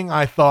ending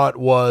I thought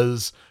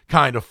was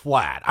kind of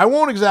flat. I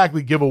won't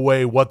exactly give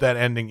away what that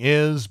ending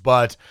is,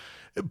 but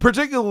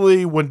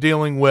particularly when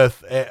dealing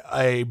with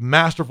a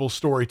masterful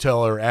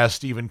storyteller as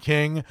Stephen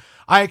King,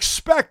 I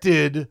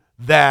expected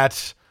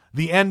that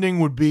the ending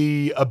would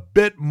be a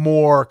bit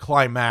more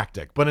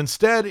climactic, but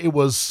instead it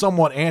was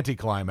somewhat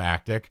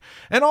anticlimactic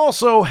and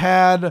also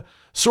had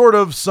sort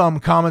of some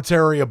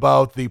commentary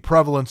about the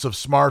prevalence of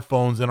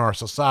smartphones in our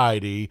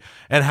society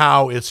and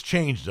how it's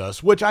changed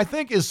us, which I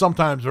think is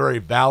sometimes very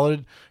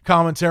valid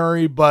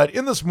commentary, but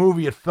in this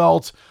movie it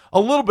felt a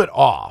little bit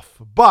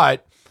off.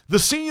 But the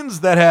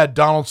scenes that had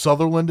Donald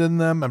Sutherland in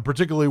them, and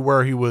particularly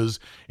where he was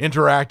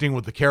interacting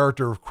with the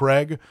character of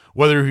Craig,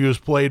 whether he was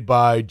played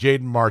by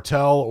Jaden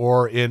Martell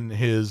or in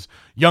his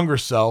younger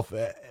self,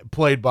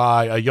 played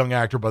by a young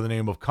actor by the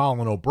name of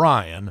Colin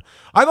O'Brien,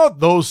 I thought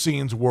those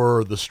scenes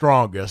were the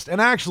strongest and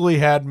actually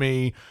had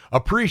me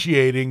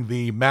appreciating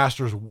the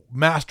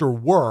master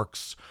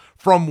works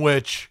from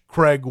which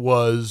Craig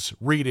was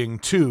reading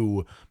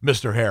to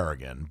Mr.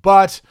 Harrigan.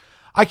 But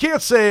I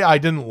can't say I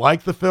didn't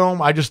like the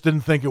film. I just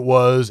didn't think it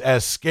was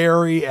as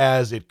scary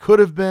as it could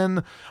have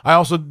been. I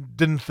also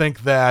didn't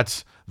think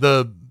that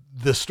the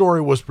story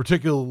was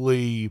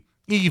particularly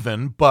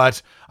even,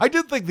 but I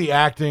did think the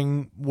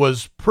acting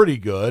was pretty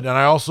good, and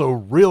I also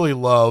really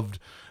loved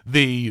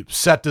the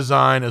set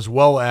design as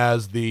well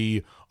as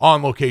the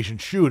on-location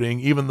shooting,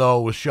 even though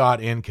it was shot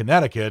in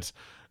Connecticut,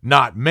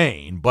 not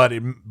Maine.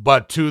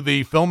 But to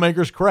the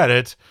filmmaker's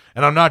credit,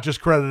 and I'm not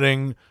just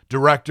crediting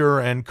director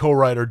and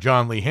co-writer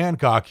John Lee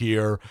Hancock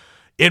here,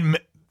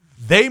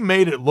 they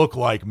made it look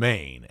like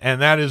Maine,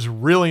 and that is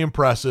really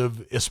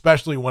impressive,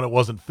 especially when it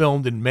wasn't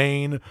filmed in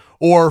Maine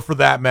or, for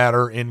that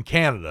matter, in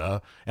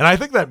Canada. And I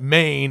think that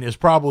Maine is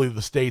probably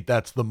the state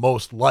that's the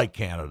most like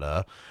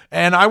Canada.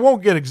 And I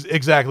won't get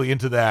exactly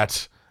into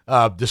that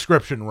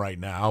description right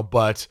now,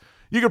 but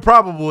you could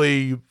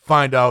probably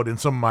find out in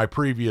some of my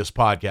previous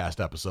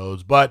podcast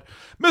episodes. But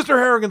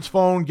Mr. Harrigan's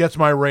Phone gets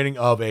my rating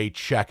of a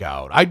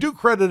checkout. I do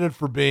credit it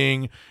for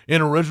being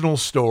an original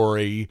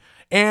story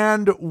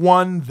and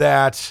one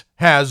that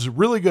has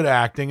really good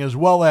acting, as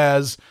well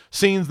as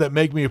scenes that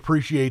make me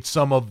appreciate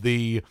some of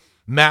the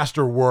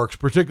master works,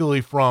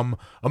 particularly from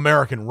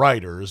American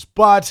writers.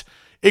 But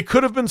it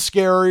could have been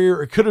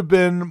scarier. It could have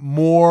been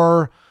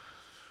more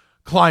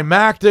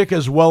climactic,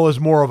 as well as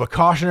more of a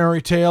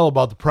cautionary tale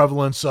about the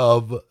prevalence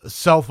of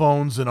cell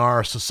phones in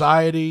our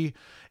society.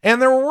 And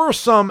there were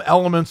some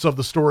elements of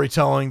the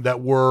storytelling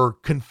that were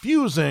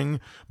confusing,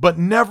 but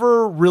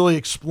never really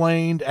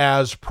explained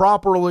as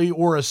properly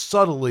or as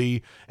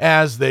subtly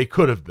as they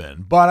could have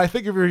been. But I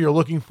think if you're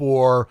looking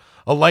for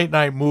a late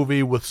night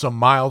movie with some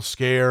mild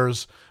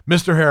scares,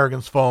 Mr.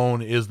 Harrigan's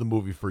Phone is the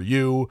movie for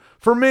you.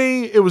 For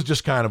me, it was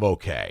just kind of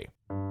okay.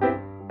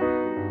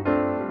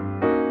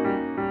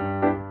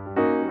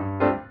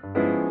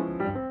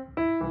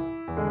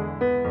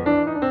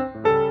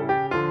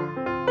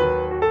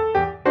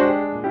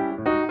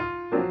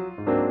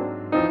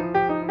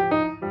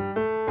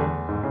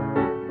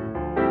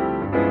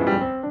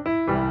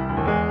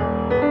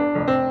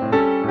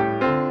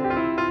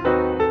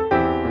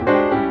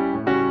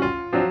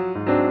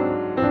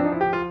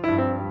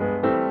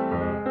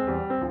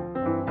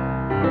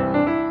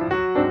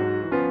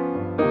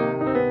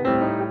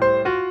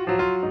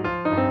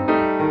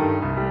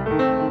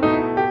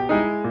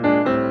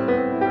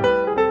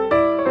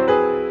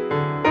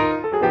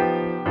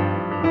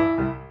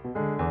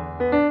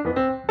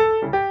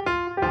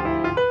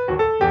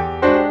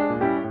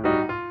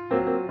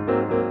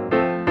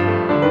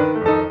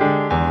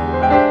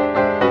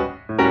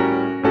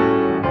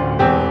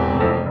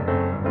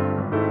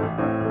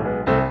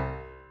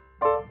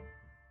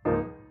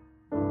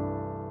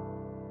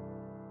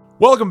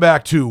 Welcome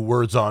back to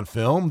Words on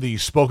Film, the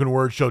spoken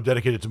word show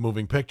dedicated to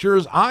moving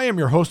pictures. I am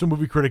your host and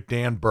movie critic,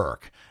 Dan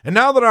Burke. And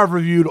now that I've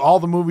reviewed all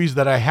the movies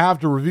that I have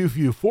to review for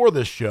you for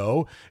this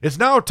show, it's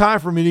now time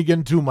for me to get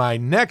into my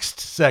next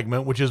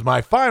segment, which is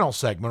my final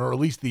segment, or at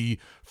least the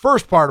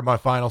first part of my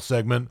final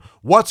segment,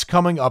 What's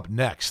Coming Up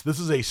Next. This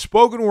is a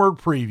spoken word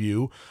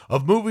preview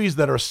of movies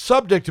that are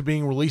subject to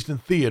being released in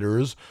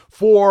theaters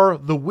for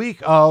the week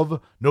of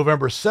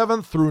November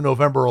 7th through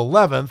November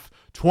 11th,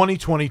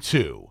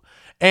 2022.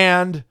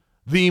 And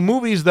the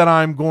movies that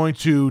I'm going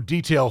to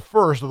detail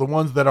first are the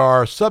ones that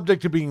are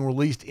subject to being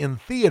released in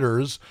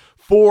theaters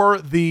for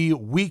the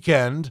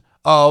weekend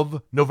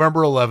of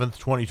November 11th,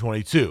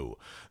 2022.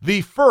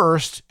 The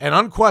first, and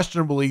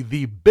unquestionably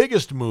the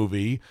biggest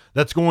movie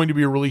that's going to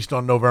be released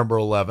on November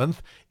 11th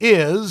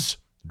is,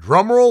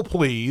 drumroll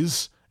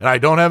please, and I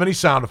don't have any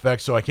sound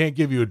effects, so I can't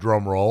give you a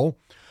drum roll,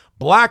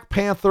 Black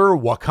Panther: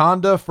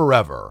 Wakanda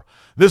Forever.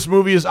 This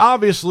movie is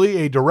obviously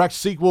a direct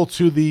sequel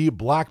to the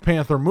Black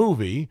Panther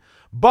movie,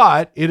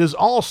 but it is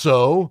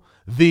also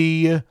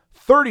the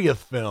 30th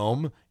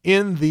film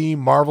in the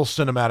Marvel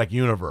Cinematic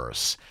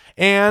Universe.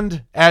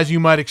 And as you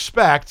might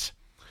expect,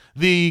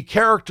 the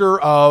character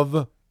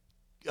of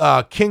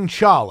King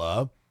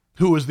T'Challa,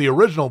 who was the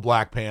original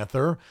Black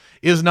Panther,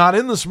 is not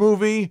in this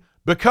movie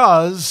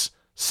because,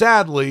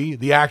 sadly,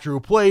 the actor who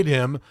played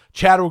him,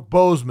 Chadwick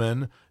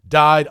Boseman,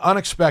 died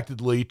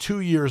unexpectedly 2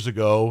 years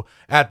ago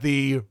at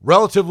the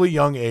relatively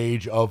young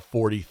age of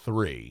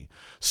 43.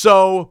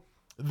 So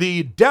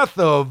the death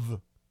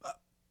of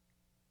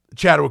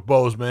Chadwick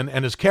Boseman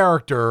and his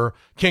character,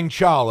 King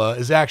T'Challa,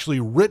 is actually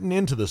written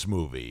into this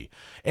movie.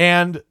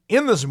 And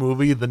in this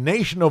movie, the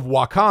nation of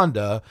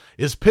Wakanda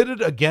is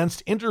pitted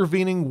against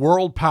intervening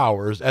world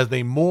powers as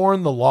they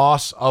mourn the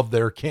loss of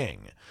their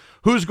king.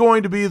 Who's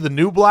going to be the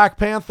new Black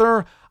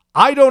Panther?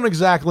 I don't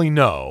exactly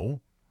know,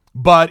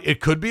 but it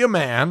could be a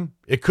man,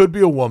 it could be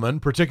a woman,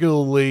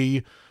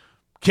 particularly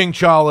King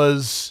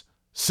T'Challa's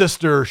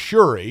sister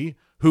Shuri,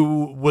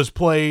 who was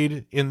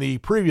played in the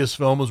previous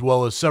film as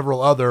well as several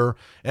other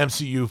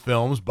MCU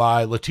films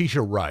by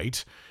Letitia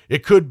Wright.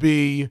 It could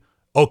be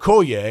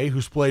Okoye,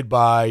 who's played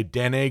by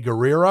Danai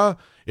Gurira.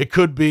 It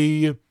could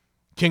be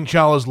King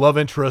T'Challa's love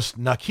interest,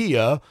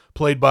 Nakia,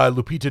 played by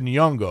Lupita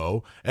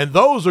Nyong'o. And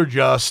those are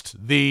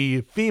just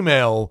the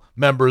female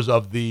members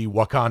of the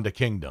Wakanda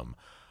Kingdom.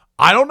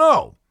 I don't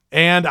know.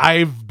 And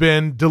I've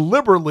been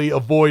deliberately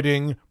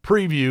avoiding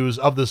previews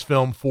of this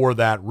film for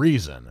that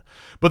reason.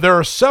 But there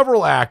are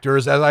several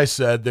actors, as I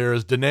said.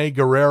 There's Danai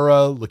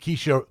Gurira,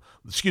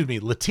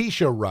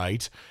 Letitia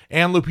Wright,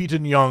 and Lupita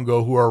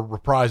Nyong'o, who are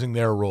reprising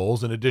their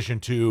roles, in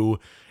addition to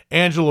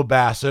Angela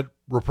Bassett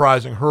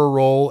reprising her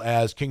role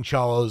as King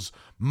T'Challa's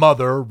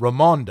mother,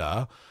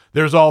 Ramonda.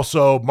 There's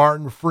also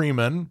Martin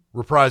Freeman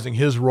reprising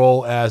his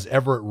role as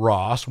Everett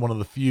Ross, one of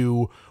the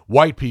few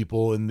white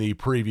people in the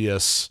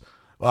previous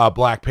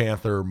Black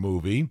Panther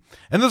movie.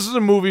 And this is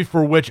a movie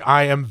for which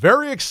I am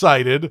very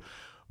excited,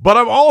 but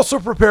I'm also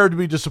prepared to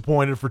be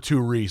disappointed for two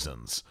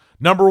reasons.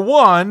 Number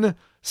one,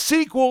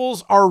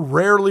 sequels are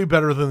rarely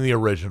better than the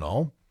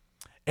original.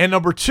 And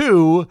number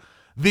two,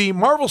 the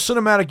Marvel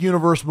Cinematic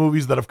Universe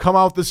movies that have come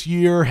out this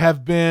year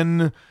have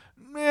been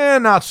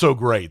not so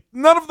great.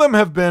 None of them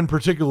have been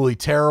particularly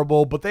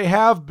terrible, but they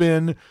have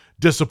been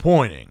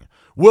disappointing.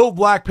 Will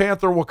Black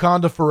Panther: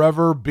 Wakanda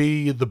Forever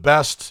be the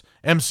best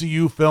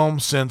MCU film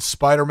since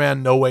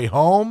Spider-Man: No Way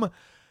Home?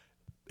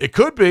 It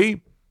could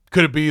be.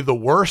 Could it be the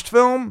worst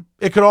film?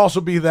 It could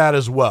also be that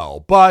as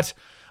well. But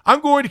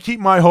I'm going to keep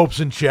my hopes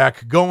in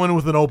check, go in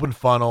with an open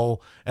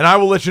funnel, and I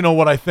will let you know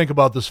what I think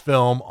about this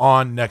film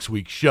on next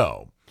week's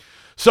show.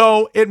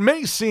 So it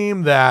may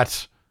seem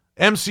that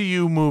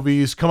MCU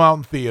movies come out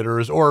in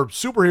theaters, or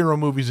superhero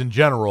movies in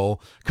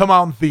general come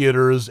out in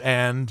theaters,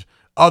 and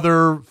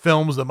other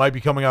films that might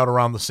be coming out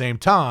around the same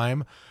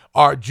time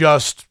are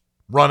just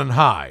run and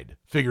hide,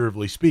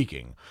 figuratively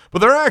speaking. But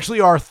there actually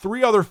are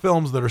three other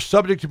films that are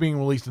subject to being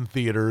released in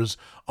theaters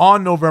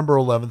on November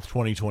 11th,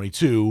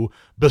 2022,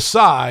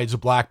 besides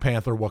Black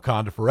Panther: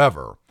 Wakanda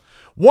Forever.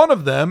 One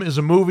of them is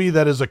a movie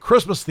that is a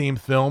Christmas-themed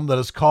film that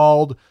is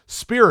called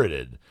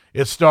Spirited.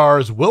 It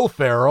stars Will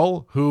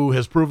Ferrell, who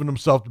has proven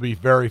himself to be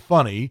very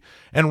funny,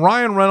 and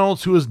Ryan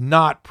Reynolds, who has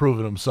not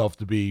proven himself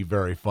to be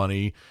very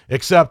funny,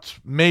 except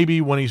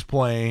maybe when he's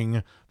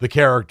playing the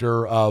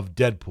character of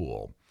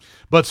Deadpool.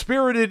 But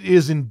Spirited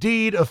is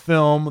indeed a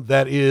film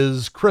that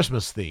is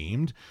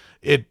Christmas-themed.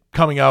 It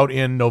coming out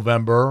in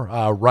November,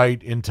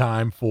 right in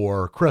time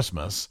for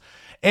Christmas.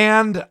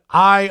 And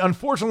I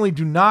unfortunately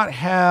do not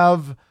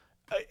have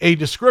a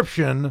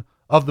description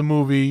of the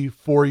movie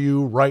for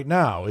you right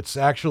now. It's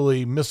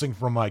actually missing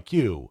from my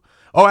queue.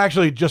 Oh,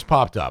 actually, it just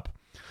popped up.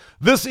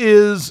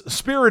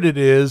 Spirited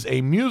is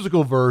a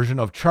musical version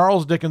of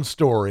Charles Dickens'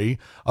 story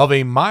of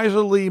a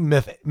miserly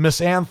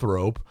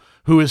misanthrope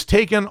who is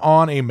taken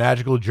on a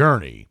magical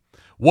journey.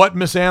 What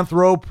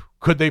misanthrope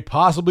could they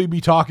possibly be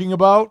talking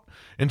about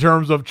in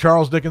terms of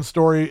Charles Dickens'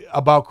 story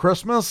about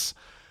Christmas?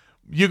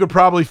 You could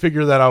probably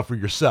figure that out for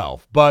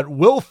yourself. But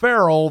Will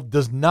Ferrell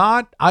does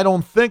not, I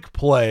don't think,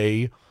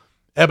 play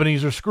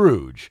Ebenezer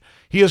Scrooge.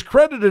 He is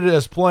credited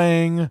as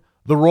playing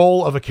the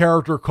role of a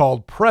character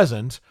called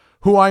Present,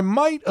 who I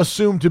might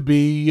assume to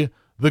be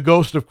the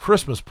ghost of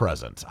Christmas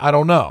Present. I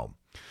don't know.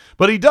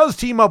 But he does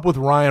team up with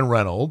Ryan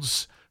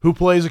Reynolds, who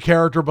plays a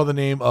character by the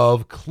name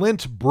of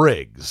Clint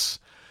Briggs.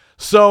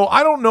 So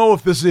I don't know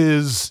if this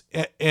is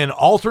an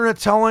alternate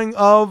telling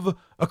of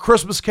A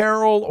Christmas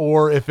Carol,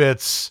 or if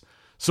it's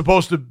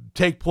supposed to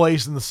take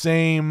place in the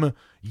same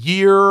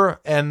year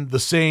and the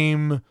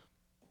same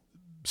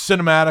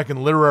cinematic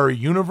and literary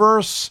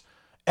universe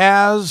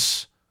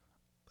as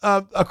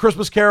A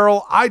Christmas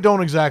Carol. I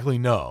don't exactly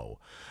know.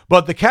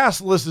 But the cast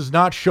list is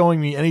not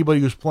showing me anybody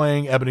who's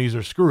playing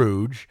Ebenezer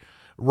Scrooge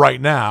right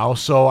now,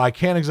 so I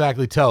can't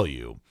exactly tell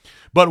you.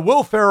 But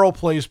Will Ferrell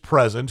plays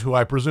Present, who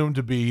I presume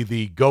to be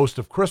the ghost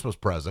of Christmas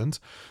Present.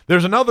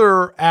 There's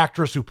another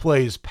actress who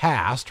plays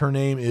Past. Her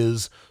name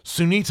is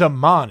Sunita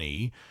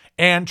Mani.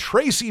 And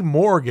Tracy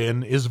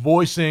Morgan is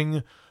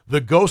voicing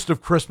the Ghost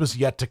of Christmas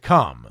Yet to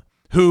Come,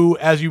 who,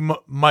 as you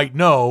might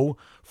know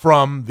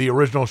from the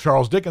original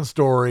Charles Dickens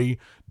story,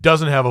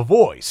 doesn't have a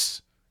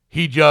voice.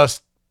 He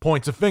just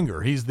points a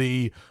finger. He's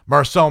the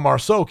Marcel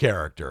Marceau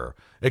character,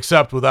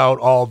 except without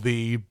all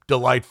the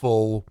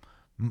delightful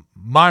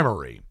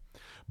mimery.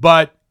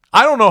 But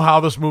I don't know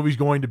how this movie's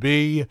going to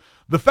be.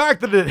 The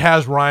fact that it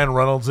has Ryan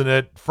Reynolds in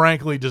it,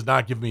 frankly, does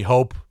not give me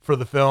hope for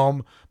the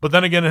film. But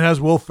then again, it has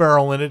Will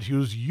Ferrell in it,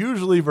 who's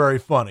usually very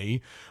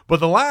funny. But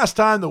the last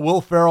time that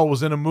Will Ferrell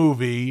was in a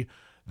movie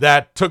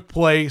that took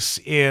place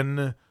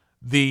in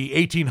the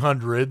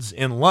 1800s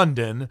in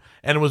London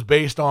and was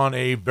based on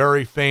a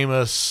very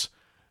famous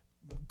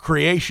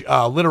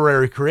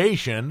literary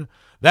creation,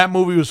 that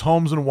movie was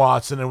Holmes and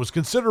Watson, and it was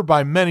considered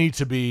by many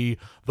to be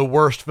the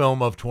worst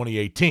film of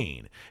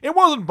 2018. It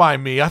wasn't by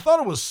me. I thought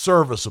it was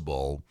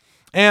serviceable.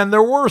 And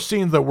there were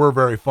scenes that were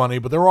very funny,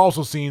 but there were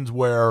also scenes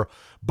where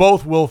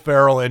both Will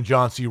Ferrell and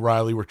John C.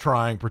 Reilly were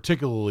trying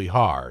particularly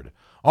hard,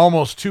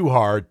 almost too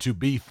hard to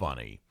be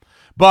funny.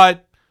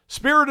 But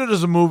Spirited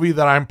is a movie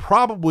that I'm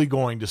probably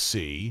going to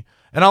see,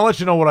 and I'll let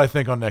you know what I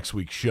think on next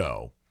week's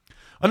show.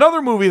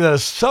 Another movie that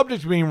is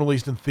subject to being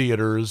released in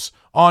theaters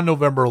on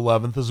November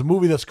 11th is a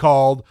movie that's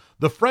called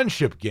The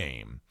Friendship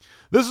Game.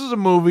 This is a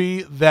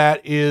movie that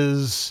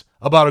is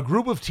about a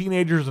group of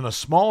teenagers in a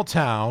small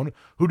town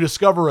who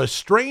discover a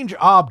strange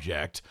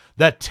object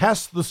that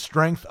tests the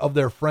strength of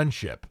their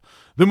friendship.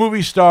 The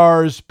movie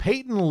stars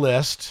Peyton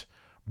List,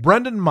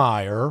 Brendan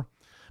Meyer,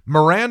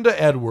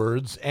 Miranda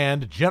Edwards,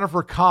 and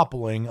Jennifer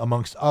Coppling,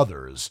 amongst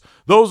others.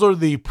 Those are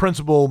the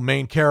principal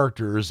main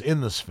characters in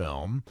this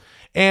film,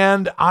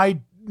 and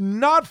I'm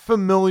not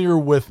familiar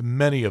with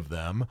many of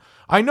them.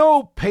 I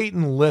know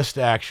Peyton List,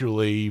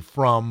 actually,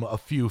 from a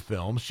few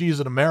films.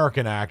 She's an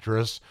American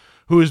actress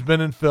who has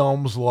been in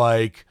films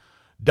like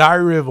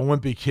Diary of a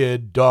Wimpy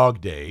Kid,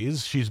 Dog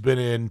Days. She's been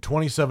in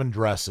 27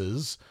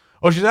 Dresses.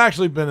 Oh, she's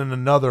actually been in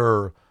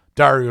another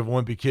Diary of a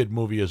Wimpy Kid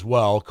movie as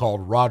well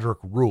called Roderick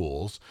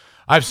Rules.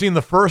 I've seen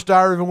the first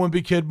Diary of a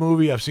Wimpy Kid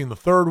movie. I've seen the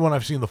third one.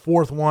 I've seen the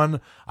fourth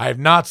one. I have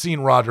not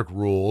seen Roderick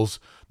Rules.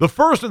 The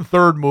first and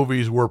third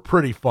movies were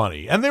pretty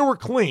funny, and they were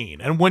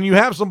clean. And when you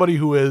have somebody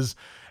who has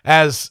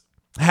as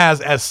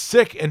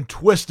sick and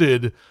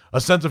twisted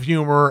a sense of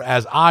humor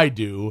as I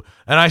do,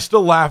 and I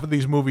still laugh at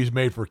these movies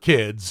made for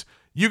kids,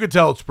 you can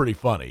tell it's pretty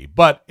funny.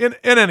 But in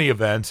any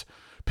event,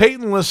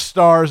 Peyton List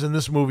stars in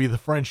this movie, The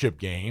Friendship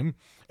Game,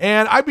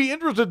 and I'd be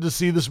interested to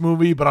see this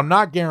movie, but I'm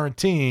not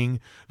guaranteeing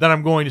that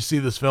I'm going to see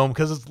this film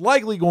because it's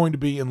likely going to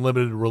be in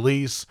limited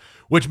release,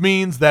 which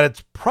means that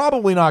it's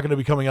probably not going to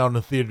be coming out in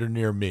a theater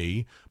near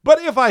me.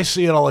 But if I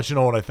see it, I'll let you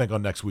know what I think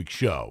on next week's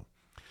show.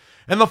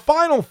 And the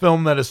final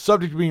film that is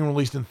subject to being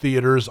released in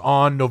theaters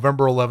on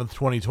November 11th,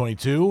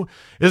 2022,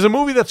 is a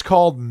movie that's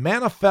called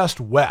Manifest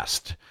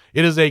West.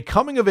 It is a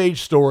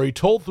coming-of-age story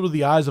told through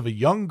the eyes of a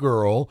young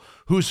girl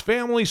whose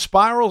family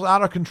spirals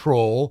out of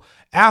control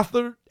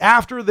after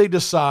they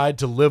decide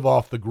to live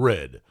off the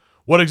grid.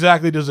 What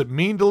exactly does it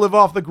mean to live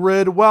off the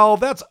grid? Well,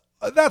 that's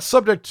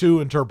subject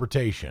to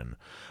interpretation.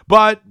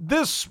 But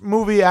this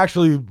movie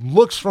actually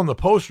looks from the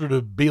poster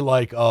to be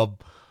like an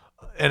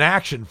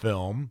action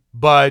film,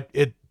 but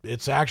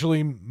it's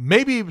actually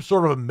maybe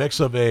sort of a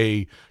mix of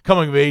a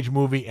coming-of-age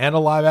movie and a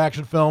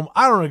live-action film.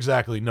 I don't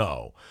exactly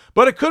know.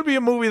 But it could be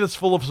a movie that's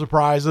full of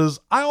surprises.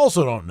 I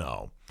also don't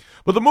know.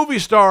 But the movie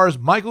stars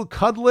Michael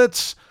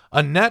Cudlitz,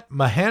 Annette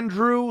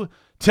Mahendru,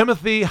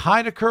 Timothy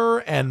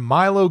Heidecker, and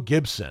Milo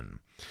Gibson.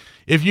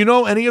 If you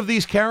know any of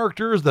these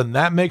characters, then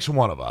that makes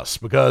one of us,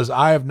 because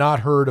I have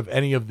not heard of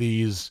any of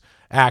these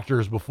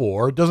actors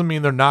before. It doesn't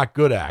mean they're not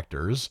good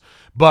actors,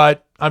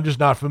 but I'm just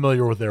not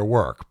familiar with their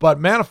work. But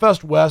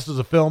Manifest West is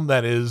a film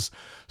that is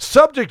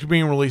subject to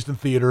being released in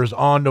theaters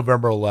on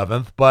November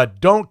 11th, but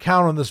don't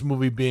count on this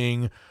movie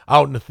being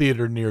out in a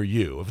theater near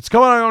you. If it's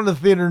coming out in a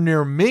theater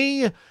near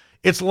me,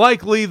 it's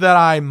likely that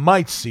I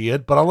might see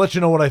it, but I'll let you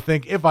know what I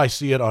think if I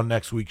see it on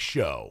next week's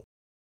show.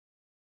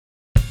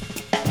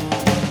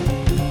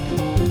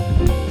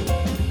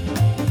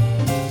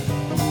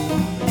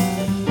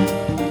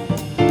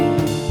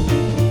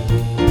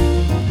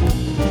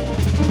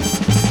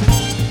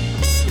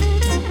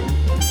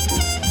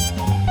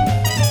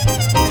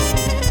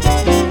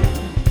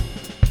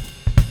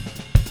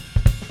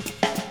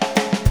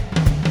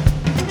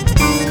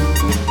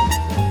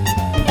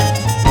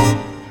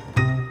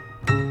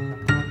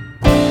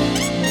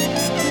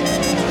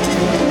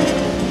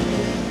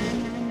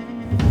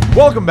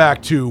 Welcome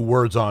back to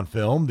Words on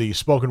Film, the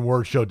spoken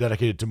word show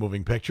dedicated to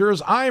moving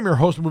pictures. I am your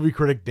host and movie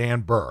critic,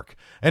 Dan Burke.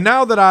 And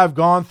now that I've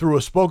gone through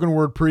a spoken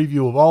word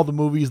preview of all the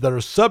movies that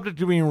are subject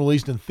to being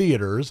released in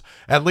theaters,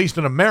 at least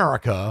in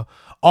America,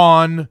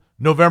 on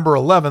November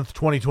 11th,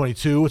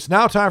 2022, it's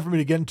now time for me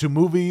to get into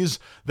movies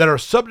that are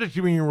subject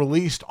to being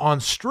released on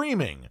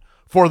streaming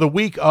for the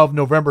week of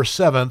November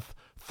 7th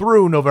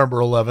through November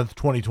 11th,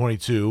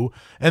 2022.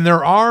 And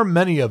there are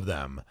many of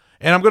them.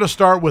 And I'm going to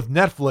start with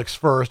Netflix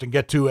first and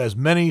get to as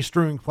many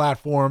streaming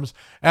platforms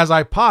as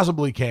I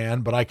possibly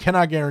can, but I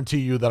cannot guarantee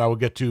you that I will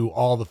get to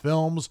all the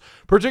films,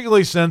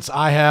 particularly since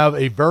I have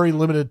a very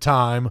limited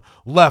time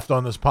left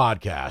on this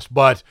podcast.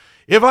 But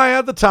if I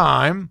had the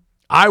time,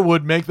 I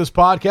would make this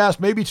podcast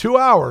maybe 2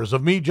 hours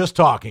of me just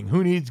talking.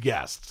 Who needs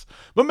guests?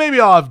 But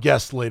maybe I'll have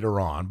guests later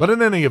on. But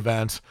in any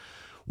event,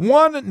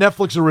 one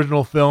Netflix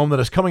original film that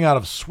is coming out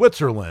of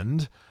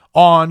Switzerland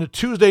on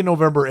Tuesday,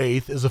 November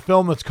 8th, is a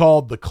film that's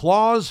called The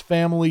Claus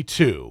Family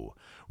 2,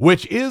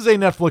 which is a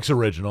Netflix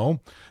original.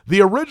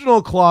 The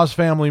original Claus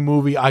Family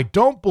movie, I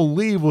don't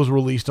believe, was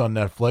released on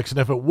Netflix, and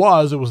if it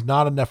was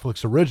not a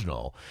Netflix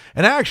original.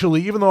 And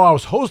actually, even though I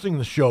was hosting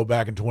the show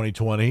back in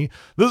 2020,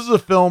 this is a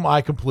film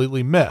I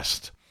completely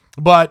missed.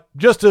 But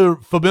just to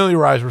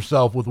familiarize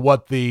yourself with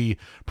what the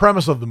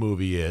premise of the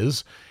movie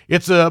is,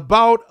 it's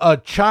about a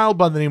child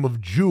by the name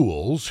of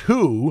Jules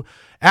who,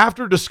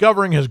 after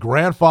discovering his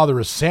grandfather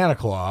is Santa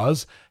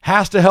Claus,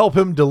 has to help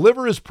him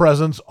deliver his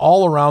presents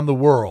all around the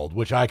world,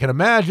 which I can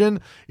imagine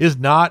is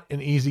not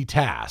an easy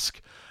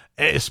task,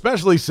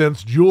 especially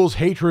since Jules'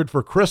 hatred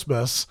for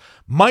Christmas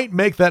might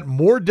make that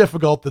more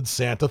difficult than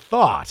Santa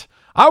thought.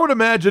 I would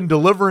imagine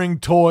delivering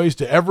toys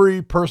to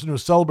every person who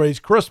celebrates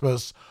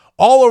Christmas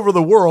all over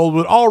the world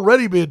would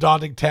already be a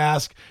daunting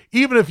task,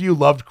 even if you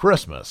loved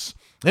Christmas.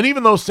 And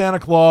even though Santa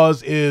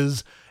Claus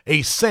is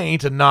a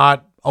saint and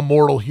not a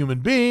mortal human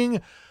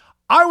being,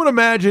 I would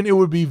imagine it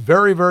would be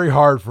very, very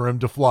hard for him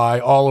to fly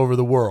all over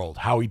the world.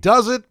 How he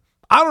does it,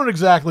 I don't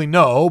exactly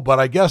know, but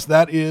I guess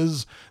that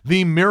is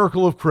the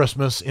miracle of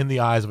Christmas in the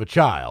eyes of a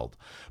child.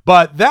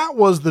 But that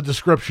was the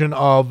description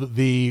of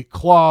the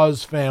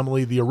Claus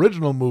Family, the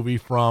original movie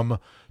from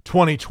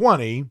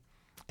 2020.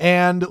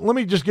 And let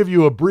me just give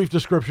you a brief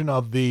description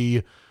of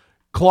the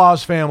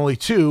Claus Family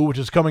 2, which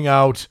is coming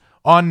out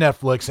on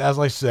Netflix, as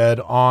I said,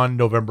 on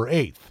November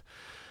 8th.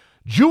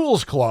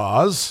 Jules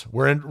Claus,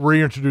 we're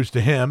reintroduced to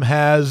him,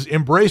 has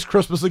embraced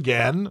Christmas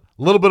again,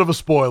 a little bit of a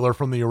spoiler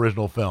from the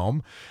original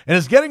film, and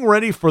is getting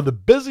ready for the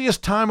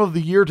busiest time of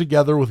the year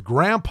together with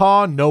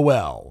Grandpa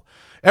Noel.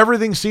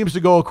 Everything seems to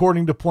go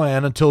according to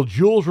plan until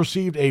Jules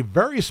received a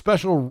very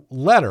special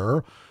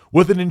letter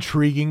with an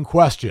intriguing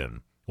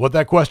question. What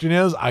that question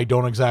is, I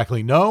don't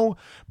exactly know,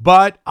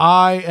 but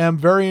I am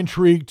very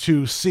intrigued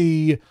to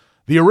see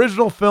the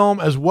original film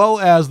as well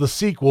as the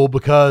sequel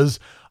because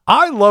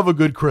I love a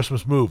good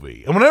Christmas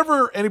movie. And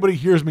whenever anybody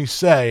hears me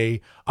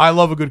say, I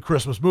love a good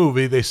Christmas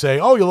movie, they say,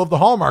 oh, you love the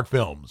Hallmark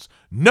films.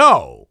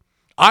 No,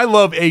 I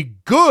love a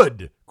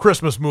good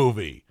Christmas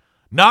movie,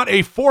 not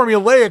a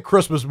formulaic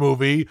Christmas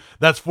movie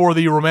that's for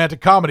the romantic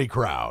comedy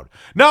crowd.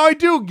 Now, I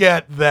do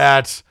get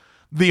that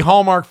the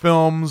Hallmark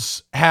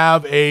films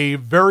have a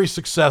very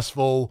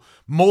successful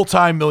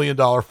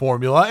multi-million-dollar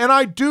formula, and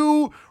I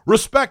do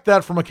respect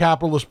that from a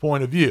capitalist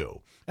point of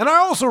view. And I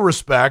also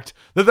respect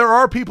that there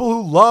are people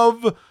who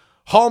love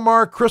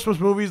Hallmark Christmas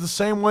movies the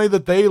same way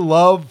that they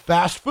love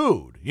fast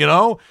food. You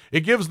know,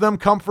 it gives them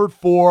comfort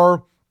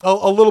for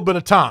a little bit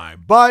of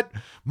time. But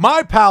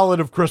my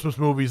palette of Christmas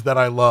movies that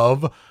I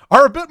love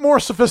are a bit more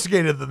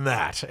sophisticated than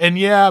that. And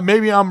yeah,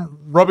 maybe I'm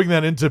rubbing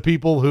that into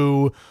people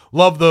who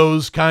love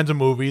those kinds of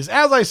movies.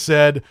 As I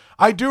said,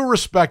 I do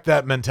respect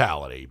that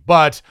mentality.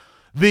 But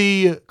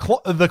the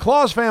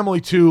Claus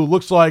Family 2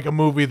 looks like a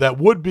movie that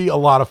would be a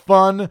lot of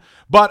fun,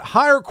 but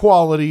higher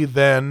quality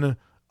than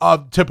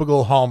a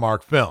typical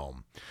Hallmark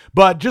film.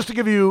 But just to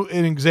give you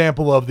an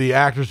example of the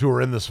actors who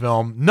are in this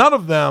film, none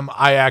of them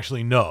I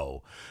actually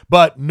know.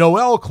 But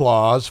Noel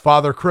Claus,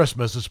 Father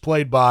Christmas, is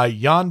played by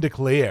Jan de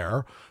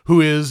Cleer, who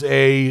is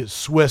a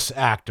Swiss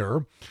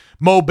actor.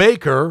 Mo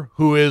Baker,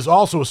 who is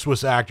also a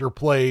Swiss actor,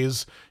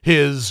 plays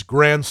his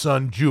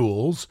grandson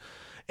Jules.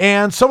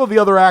 And some of the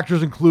other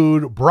actors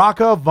include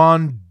Braca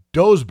van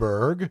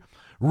Doesburg,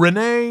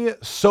 Renee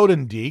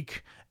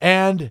Sodendijk,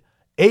 and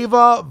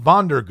Ava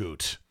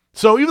Vandergoot.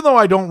 So even though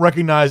I don't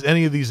recognize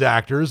any of these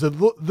actors,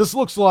 this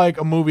looks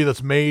like a movie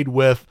that's made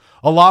with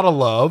a lot of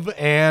love,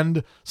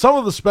 and some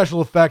of the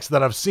special effects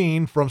that I've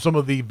seen from some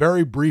of the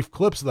very brief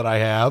clips that I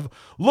have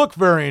look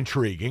very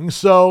intriguing.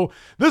 So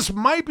this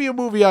might be a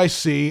movie I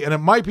see, and it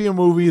might be a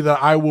movie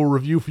that I will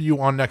review for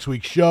you on next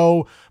week's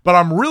show, but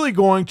I'm really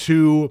going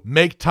to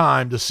make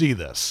time to see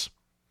this.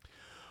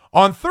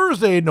 On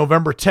Thursday,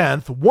 November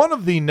 10th, one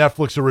of the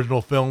Netflix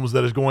original films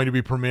that is going to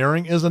be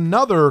premiering is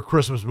another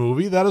Christmas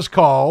movie that is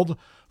called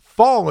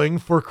Falling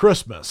for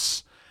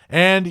Christmas.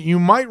 And you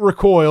might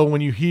recoil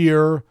when you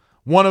hear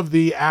one of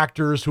the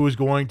actors who is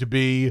going to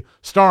be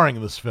starring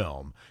in this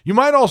film. You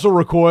might also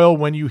recoil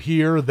when you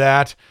hear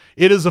that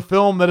it is a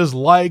film that is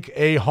like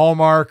a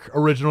Hallmark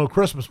original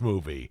Christmas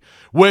movie,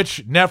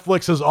 which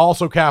Netflix has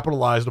also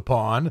capitalized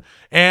upon,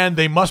 and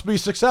they must be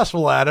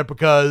successful at it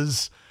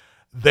because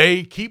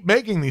they keep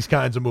making these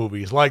kinds of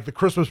movies, like The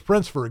Christmas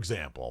Prince, for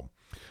example.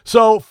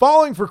 So,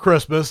 Falling for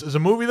Christmas is a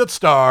movie that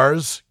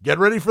stars, get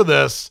ready for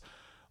this,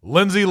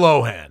 Lindsay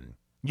Lohan.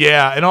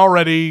 Yeah, and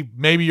already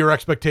maybe your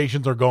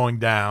expectations are going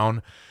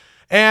down.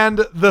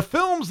 And the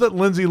films that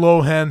Lindsay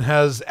Lohan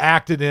has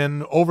acted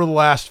in over the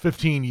last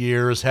 15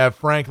 years have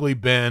frankly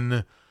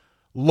been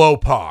low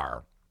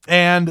par.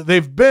 And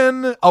they've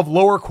been of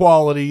lower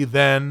quality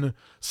than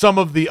some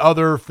of the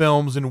other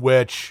films in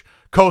which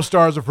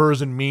co-stars of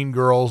hers in Mean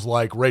Girls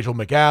like Rachel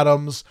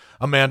McAdams,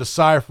 Amanda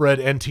Seyfried,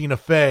 and Tina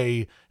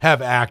Fey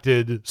have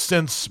acted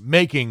since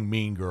making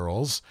Mean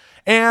Girls.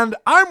 And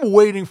I'm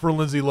waiting for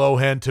Lindsay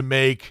Lohan to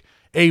make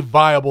a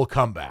viable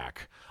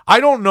comeback. I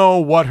don't know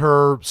what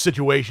her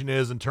situation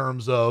is in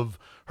terms of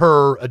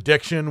her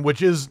addiction,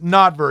 which is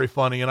not very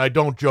funny, and I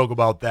don't joke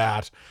about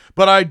that.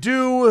 But I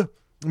do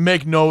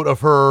make note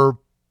of her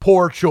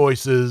poor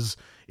choices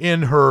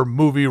in her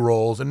movie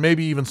roles and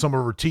maybe even some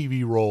of her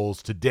TV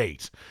roles to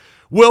date.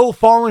 Will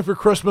Falling for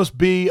Christmas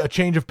be a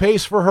change of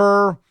pace for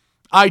her?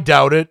 I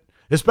doubt it,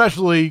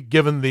 especially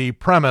given the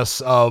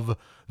premise of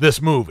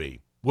this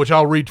movie, which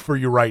I'll read for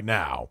you right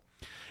now.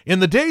 In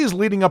the days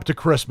leading up to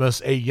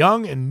Christmas, a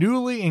young and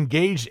newly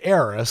engaged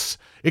heiress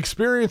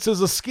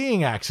experiences a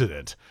skiing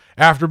accident.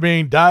 After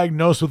being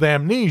diagnosed with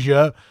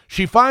amnesia,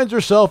 she finds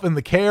herself in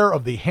the care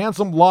of the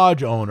handsome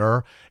lodge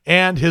owner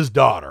and his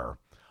daughter.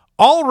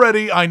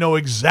 Already, I know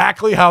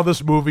exactly how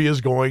this movie is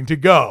going to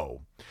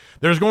go.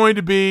 There's going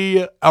to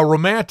be a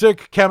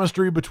romantic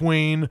chemistry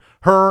between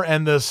her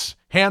and this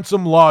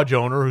handsome lodge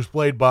owner who's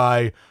played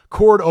by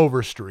Cord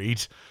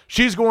Overstreet.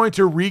 She's going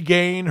to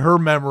regain her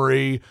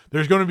memory.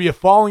 There's going to be a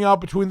falling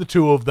out between the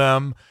two of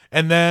them,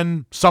 and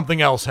then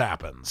something else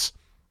happens.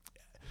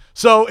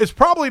 So it's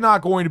probably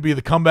not going to be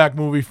the comeback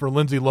movie for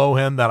Lindsay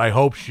Lohan that I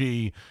hope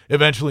she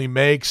eventually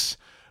makes,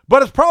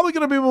 but it's probably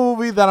going to be a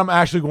movie that I'm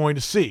actually going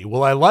to see.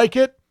 Will I like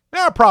it?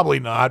 Probably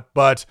not,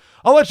 but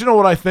I'll let you know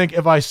what I think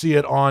if I see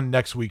it on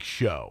next week's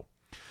show.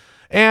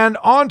 And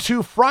on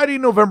to Friday,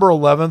 November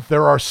 11th,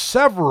 there are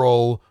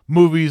several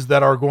movies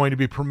that are going to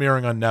be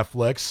premiering on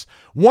Netflix.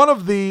 One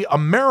of the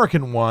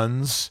American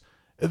ones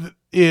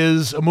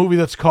is a movie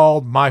that's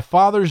called My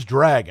Father's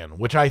Dragon,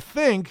 which I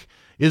think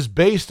is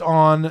based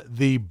on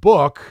the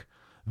book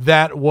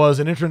that was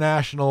an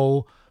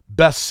international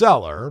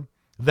bestseller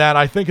that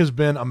I think has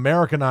been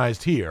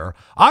Americanized here.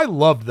 I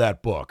loved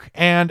that book,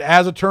 and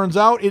as it turns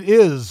out, it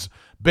is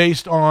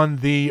based on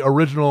the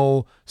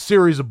original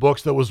series of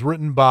books that was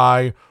written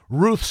by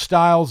Ruth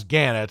Stiles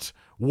Gannett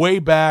way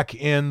back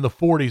in the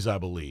 40s, I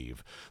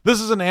believe.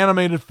 This is an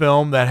animated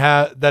film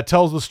that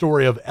tells the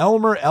story of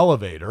Elmer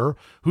Elevator,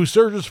 who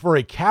searches for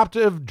a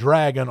captive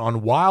dragon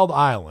on Wild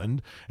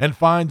Island and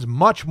finds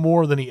much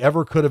more than he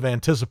ever could have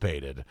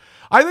anticipated.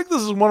 I think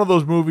this is one of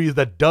those movies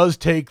that does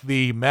take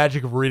the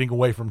magic of reading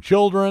away from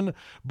children,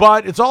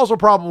 but it's also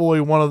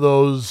probably one of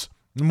those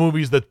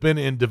movies that's been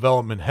in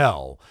development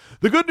hell.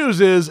 The good news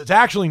is it's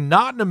actually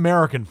not an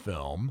American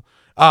film.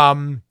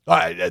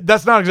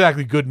 That's not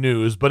exactly good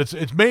news, but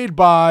it's made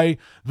by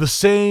the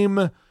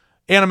same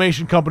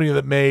animation company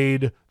that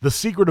made The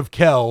Secret of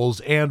Kells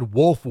and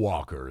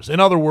Wolfwalkers. In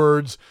other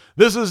words,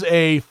 this is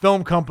a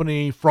film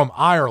company from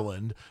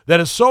Ireland that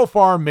has so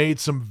far made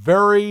some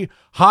very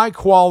high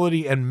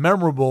quality and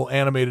memorable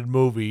animated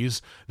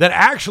movies that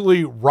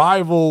actually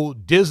rival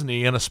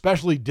Disney and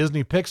especially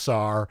Disney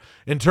Pixar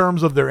in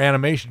terms of their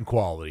animation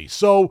quality.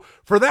 So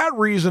for that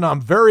reason,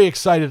 I'm very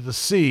excited to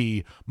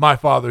see My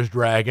Father's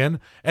Dragon.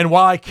 And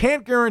while I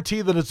can't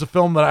guarantee that it's a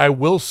film that I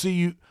will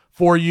see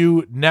for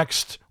you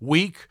next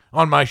week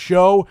on my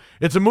show,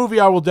 it's a movie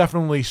I will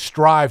definitely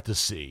strive to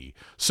see.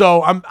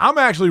 So I'm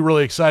actually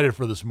really excited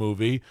for this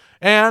movie,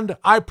 and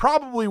I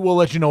probably will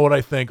let you know what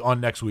I think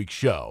on next week's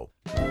show.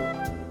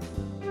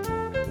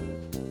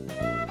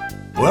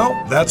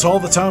 Well, that's all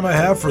the time I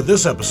have for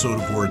this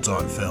episode of Words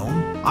on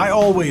Film. I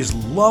always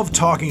love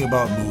talking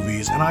about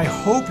movies, and I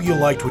hope you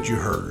liked what you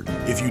heard.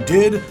 If you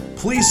did,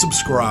 please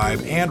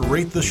subscribe and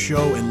rate the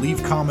show and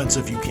leave comments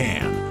if you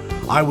can.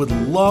 I would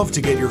love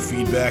to get your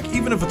feedback,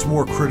 even if it's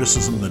more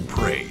criticism than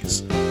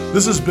praise.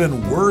 This has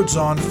been Words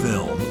on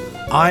Film.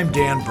 I'm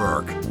Dan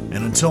Burke,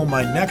 and until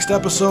my next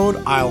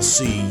episode, I'll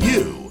see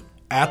you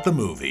at the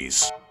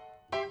movies.